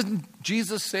 Didn't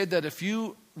Jesus say that if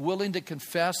you willing to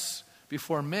confess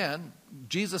before men,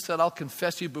 Jesus said, I'll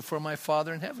confess you before my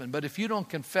Father in heaven. But if you don't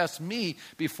confess me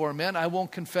before men, I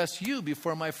won't confess you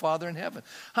before my Father in heaven.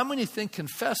 How many think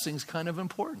confessing is kind of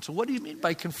important? So what do you mean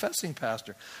by confessing,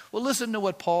 Pastor? Well, listen to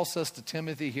what Paul says to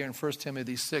Timothy here in 1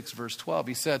 Timothy 6, verse 12.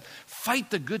 He said, fight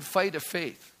the good fight of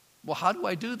faith. Well, how do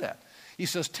I do that? He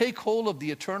says, take hold of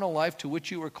the eternal life to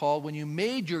which you were called when you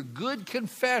made your good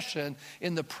confession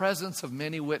in the presence of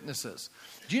many witnesses.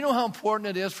 Do you know how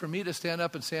important it is for me to stand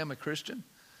up and say I'm a Christian?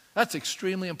 That's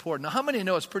extremely important. Now, how many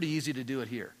know it's pretty easy to do it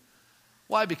here?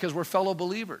 Why? Because we're fellow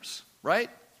believers, right?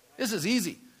 This is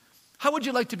easy. How would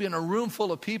you like to be in a room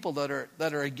full of people that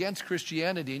are against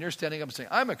Christianity and you're standing up and saying,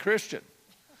 I'm a Christian?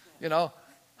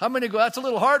 How many go, that's a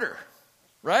little harder,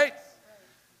 right?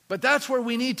 But that's where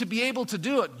we need to be able to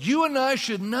do it. You and I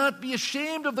should not be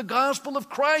ashamed of the gospel of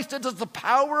Christ. It is the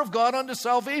power of God unto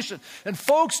salvation. And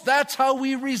folks, that's how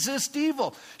we resist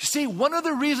evil. You see, one of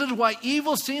the reasons why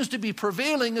evil seems to be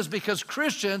prevailing is because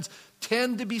Christians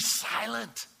tend to be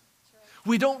silent.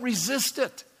 We don't resist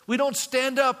it. We don't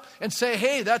stand up and say,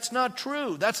 hey, that's not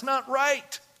true. That's not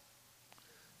right.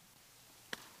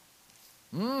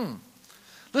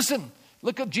 Listen.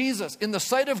 Look at Jesus. In the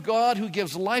sight of God who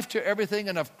gives life to everything,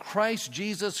 and of Christ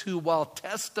Jesus who, while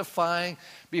testifying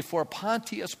before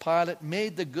Pontius Pilate,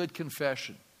 made the good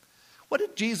confession. What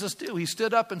did Jesus do? He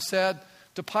stood up and said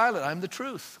to Pilate, I'm the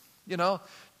truth.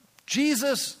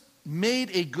 Jesus made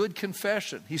a good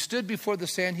confession. He stood before the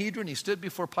Sanhedrin. He stood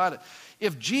before Pilate.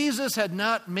 If Jesus had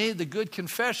not made the good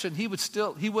confession, he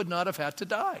would not have had to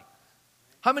die.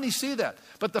 How many see that?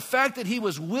 But the fact that he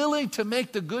was willing to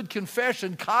make the good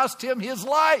confession cost him his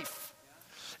life.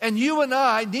 And you and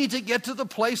I need to get to the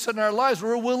place in our lives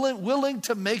where we're willing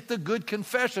to make the good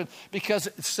confession, because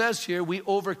it says here we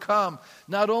overcome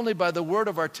not only by the word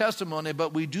of our testimony,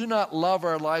 but we do not love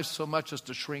our lives so much as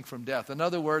to shrink from death. In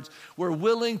other words, we're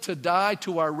willing to die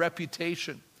to our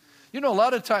reputation. You know, a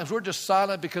lot of times we're just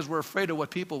silent because we're afraid of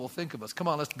what people will think of us. Come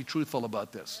on, let's be truthful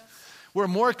about this. We're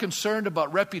more concerned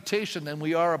about reputation than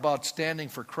we are about standing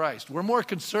for Christ. We're more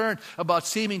concerned about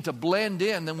seeming to blend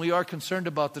in than we are concerned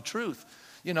about the truth.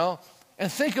 You know,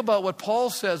 and think about what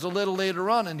Paul says a little later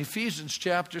on in Ephesians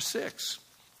chapter 6.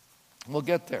 We'll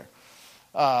get there.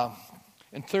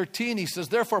 In 13, he says,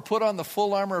 therefore put on the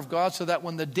full armor of God so that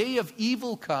when the day of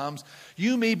evil comes,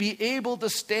 you may be able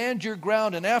to stand your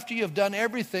ground. And after you have done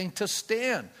everything, to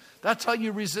stand. That's how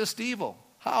you resist evil.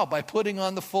 How? By putting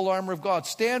on the full armor of God.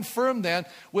 Stand firm then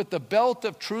with the belt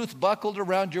of truth buckled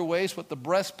around your waist, with the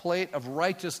breastplate of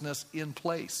righteousness in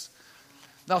place.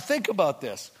 Now think about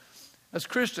this. As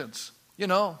Christians, you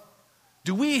know,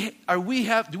 do we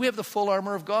have the full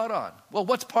armor of God on? Well,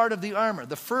 what's part of the armor?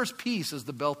 The first piece is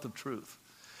the belt of truth.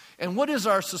 And what is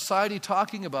our society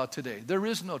talking about today? There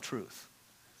is no truth.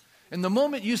 And the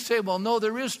moment you say, well, no,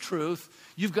 there is truth,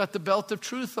 you've got the belt of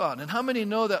truth on. And how many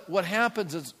know that what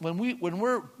happens is when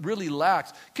we're really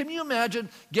lax, can you imagine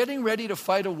getting ready to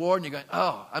fight a war and you're going,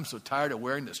 oh, I'm so tired of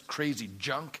wearing this crazy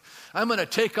junk. I'm going to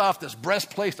take off this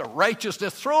breastplate of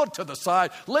righteousness, throw it to the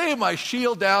side, lay my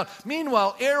shield down.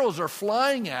 Meanwhile, arrows are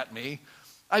flying at me.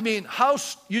 I mean,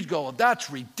 you'd go, well, that's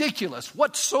ridiculous.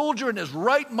 What soldier in his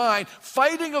right mind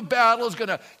fighting a battle is going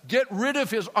to get rid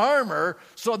of his armor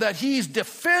so that he's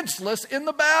defenseless in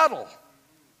the battle?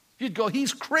 You'd go,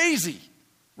 he's crazy,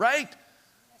 right?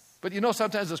 But you know,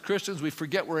 sometimes as Christians, we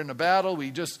forget we're in a battle.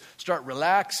 We just start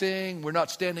relaxing. We're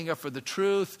not standing up for the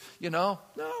truth, you know.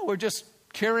 No, we're just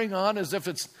carrying on as if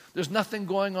there's nothing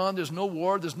going on. There's no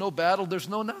war. There's no battle. There's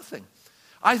no nothing.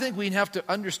 I think we have to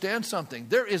understand something.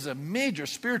 There is a major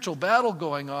spiritual battle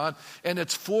going on, and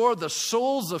it's for the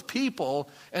souls of people,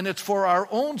 and it's for our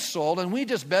own soul, and we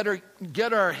just better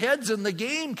get our heads in the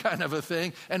game kind of a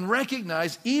thing and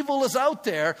recognize evil is out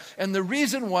there, and the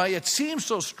reason why it seems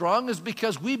so strong is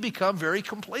because we become very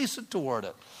complacent toward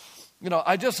it. You know,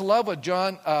 I just love what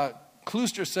John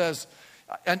Klooster says,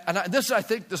 and I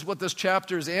think this is what this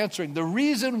chapter is answering. The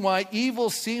reason why evil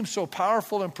seems so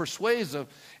powerful and persuasive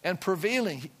and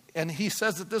prevailing, and he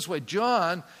says it this way,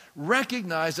 John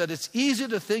recognized that it's easy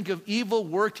to think of evil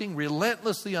working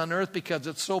relentlessly on earth because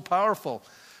it's so powerful.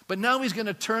 But now he's going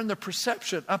to turn the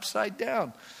perception upside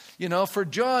down. You know, for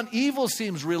John, evil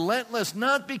seems relentless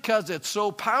not because it's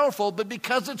so powerful, but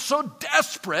because it's so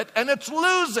desperate and it's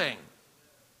losing.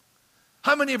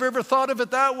 How many have ever thought of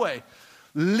it that way?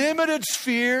 Limited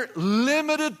sphere,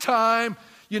 limited time.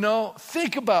 You know,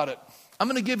 think about it. I'm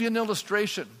going to give you an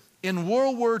illustration. In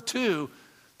World War II,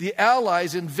 the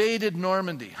Allies invaded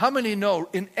Normandy. How many know,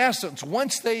 in essence,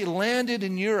 once they landed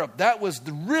in Europe, that was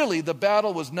really, the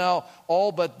battle was now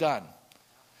all but done.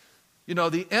 You know,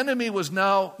 the enemy was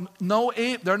now,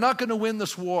 they're not going to win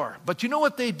this war. But you know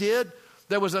what they did?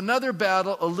 There was another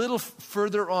battle a little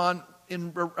further on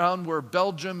around where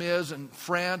Belgium is and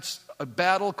France, a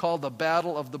battle called the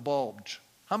Battle of the Bulge.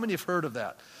 How many have heard of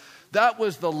that? That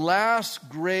was the last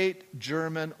great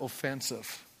German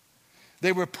offensive.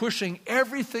 They were pushing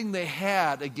everything they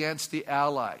had against the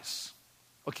Allies.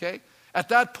 Okay? At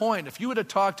that point, if you would have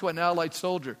talked to an Allied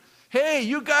soldier, hey,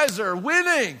 you guys are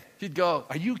winning, he'd go,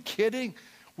 are you kidding?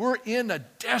 We're in a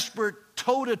desperate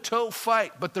toe-to-toe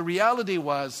fight. But the reality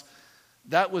was,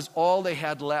 that was all they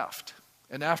had left.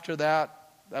 And after that,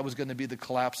 that was going to be the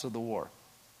collapse of the war.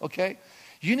 Okay?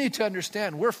 You need to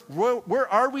understand,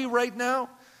 where are we right now?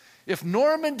 If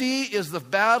Normandy is the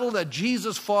battle that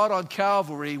Jesus fought on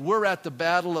Calvary, we're at the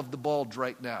Battle of the Bulge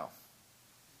right now.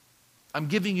 I'm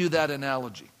giving you that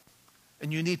analogy.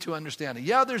 And you need to understand it.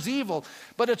 Yeah, there's evil,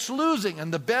 but it's losing.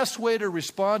 And the best way to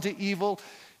respond to evil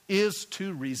is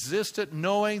to resist it,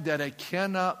 knowing that it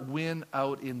cannot win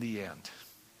out in the end.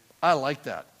 I like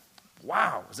that.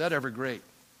 Wow, is that ever great?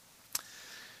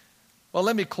 Well,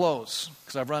 let me close,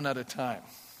 because I've run out of time.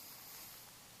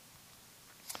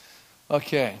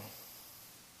 Okay.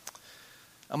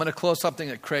 I'm going to close something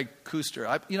at Craig Kuster.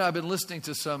 I've been listening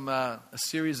to a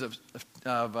series of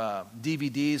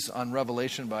DVDs on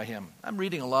Revelation by him. I'm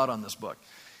reading a lot on this book.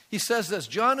 He says this,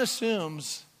 John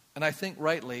assumes, and I think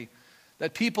rightly,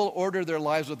 that people order their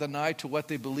lives with an eye to what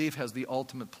they believe has the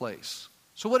ultimate place.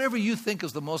 So whatever you think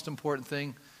is the most important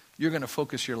thing, you're going to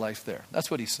focus your life there.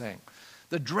 That's what he's saying.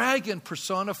 The dragon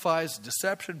personifies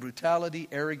deception, brutality,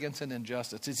 arrogance, and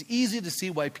injustice. It's easy to see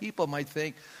why people might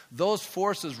think those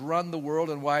forces run the world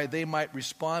and why they might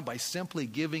respond by simply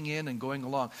giving in and going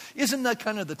along. Isn't that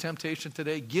kind of the temptation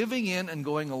today? Giving in and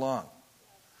going along.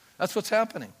 That's what's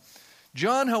happening.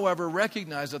 John, however,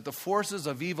 recognized that the forces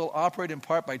of evil operate in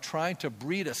part by trying to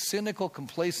breed a cynical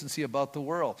complacency about the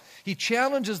world. He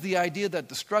challenges the idea that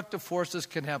destructive forces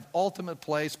can have ultimate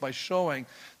place by showing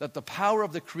that the power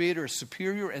of the Creator is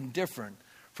superior and different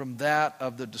from that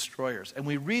of the destroyers. And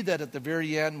we read that at the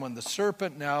very end when the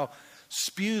serpent now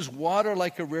spews water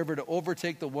like a river to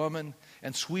overtake the woman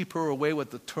and sweep her away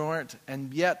with the torrent.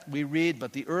 And yet we read,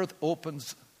 but the earth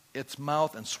opens its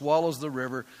mouth and swallows the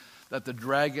river that the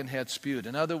dragon had spewed.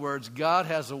 In other words, God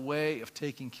has a way of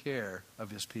taking care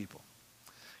of his people.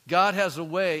 God has a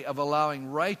way of allowing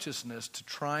righteousness to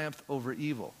triumph over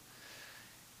evil.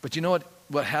 But you know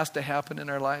what has to happen in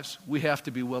our lives? We have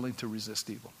to be willing to resist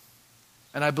evil.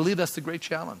 And I believe that's the great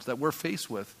challenge that we're faced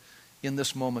with in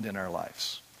this moment in our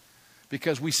lives.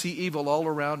 Because we see evil all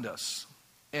around us.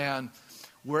 And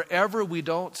wherever we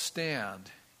don't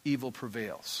stand, evil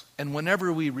prevails. And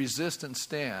whenever we resist and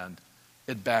stand,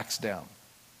 it backs down.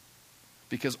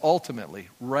 Because ultimately,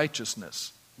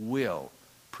 righteousness will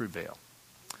prevail.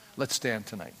 Let's stand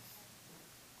tonight.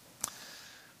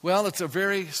 Well, it's a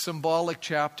very symbolic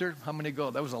chapter. How many go?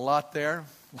 There was a lot there.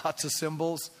 Lots of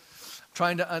symbols.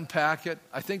 Trying to unpack it.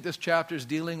 I think this chapter is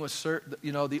dealing with,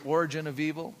 the origin of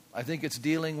evil. I think it's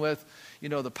dealing with,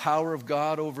 the power of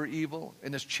God over evil.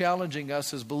 And it's challenging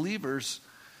us as believers,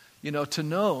 to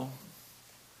know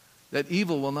that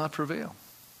evil will not prevail.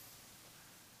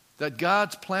 That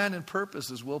God's plan and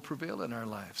purposes will prevail in our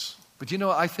lives. But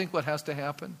I think what has to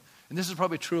happen, and this is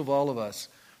probably true of all of us,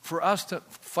 for us to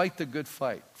fight the good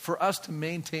fight, for us to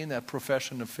maintain that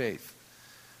profession of faith,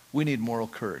 we need moral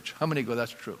courage. How many go,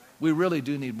 that's true? We really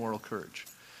do need moral courage.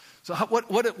 So what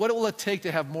will it take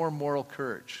to have more moral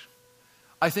courage?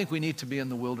 I think we need to be in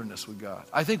the wilderness with God.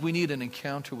 I think we need an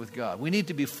encounter with God. We need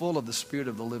to be full of the Spirit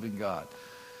of the living God.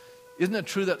 Isn't it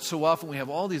true that so often we have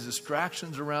all these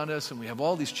distractions around us and we have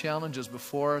all these challenges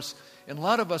before us? And a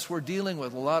lot of us, we're dealing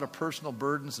with a lot of personal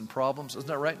burdens and problems. Isn't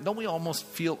that right? Don't we almost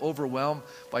feel overwhelmed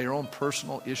by your own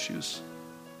personal issues?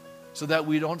 So that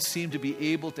we don't seem to be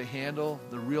able to handle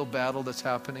the real battle that's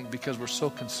happening because we're so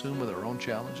consumed with our own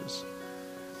challenges.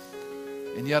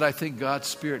 And yet I think God's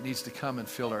Spirit needs to come and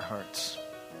fill our hearts.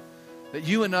 That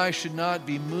you and I should not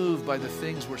be moved by the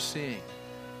things we're seeing,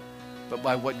 but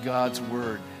by what God's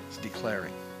Word is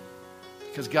declaring.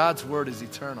 Because God's Word is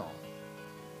eternal,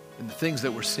 and the things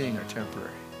that we're seeing are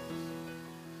temporary.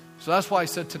 So that's why I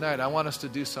said tonight, I want us to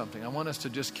do something. I want us to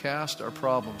just cast our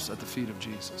problems at the feet of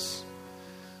Jesus.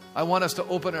 I want us to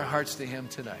open our hearts to Him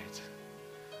tonight.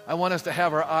 I want us to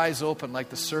have our eyes open like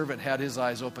the servant had his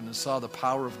eyes open and saw the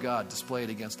power of God displayed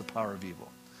against the power of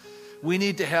evil. We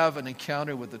need to have an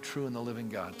encounter with the true and the living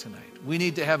God tonight. We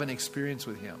need to have an experience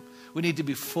with Him. We need to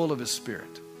be full of His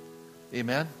Spirit.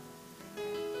 Amen?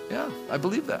 Yeah, I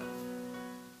believe that.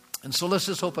 And so let's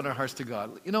just open our hearts to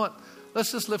God. You know what?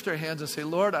 Let's just lift our hands and say,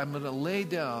 Lord, I'm going to lay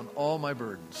down all my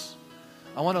burdens.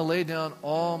 I want to lay down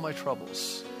all my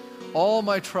troubles, all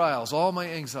my trials, all my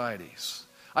anxieties.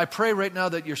 I pray right now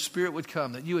that your Spirit would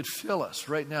come, that you would fill us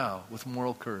right now with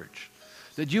moral courage,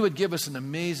 that you would give us an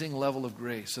amazing level of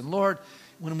grace. And Lord,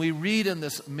 when we read in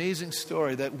this amazing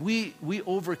story that we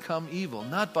overcome evil,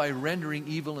 not by rendering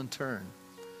evil in turn,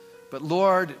 but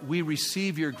Lord, we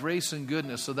receive your grace and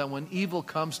goodness so that when evil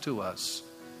comes to us,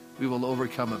 we will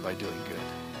overcome it by doing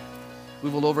good. We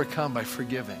will overcome by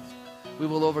forgiving. We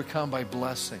will overcome by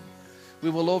blessing. We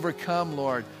will overcome,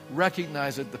 Lord,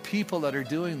 recognize that the people that are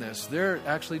doing this, they're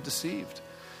actually deceived.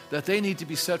 That they need to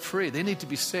be set free. They need to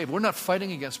be saved. We're not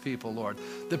fighting against people, Lord.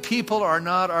 The people are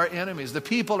not our enemies. The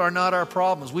people are not our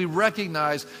problems. We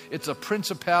recognize it's a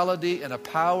principality and a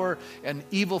power and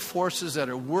evil forces that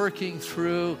are working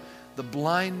through the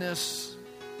blindness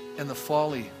and the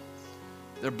folly.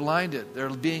 They're blinded. They're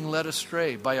being led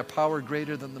astray by a power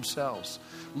greater than themselves.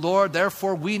 Lord,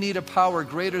 therefore, we need a power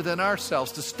greater than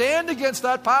ourselves to stand against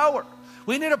that power.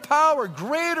 We need a power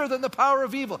greater than the power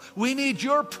of evil. We need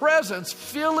your presence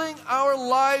filling our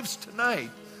lives tonight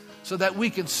so that we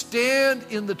can stand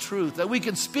in the truth, that we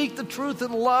can speak the truth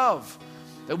in love,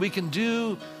 that we can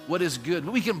do what is good.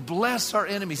 We can bless our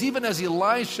enemies, even as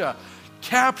Elisha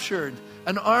captured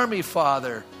an army,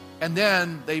 Father, and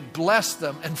then they blessed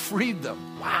them and freed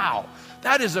them. Wow.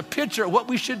 That is a picture of what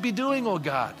we should be doing, oh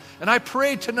God. And I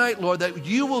pray tonight, Lord, that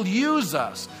you will use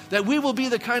us, that we will be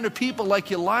the kind of people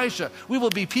like Elijah. We will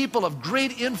be people of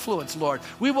great influence, Lord.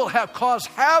 We will cause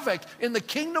havoc in the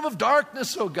kingdom of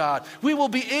darkness, oh God. We will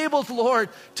be able, Lord,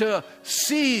 to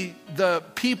see the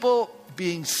people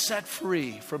being set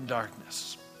free from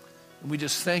darkness. And we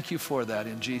just thank you for that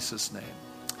in Jesus' name.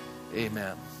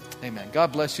 Amen. Amen.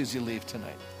 God bless you as you leave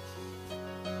tonight.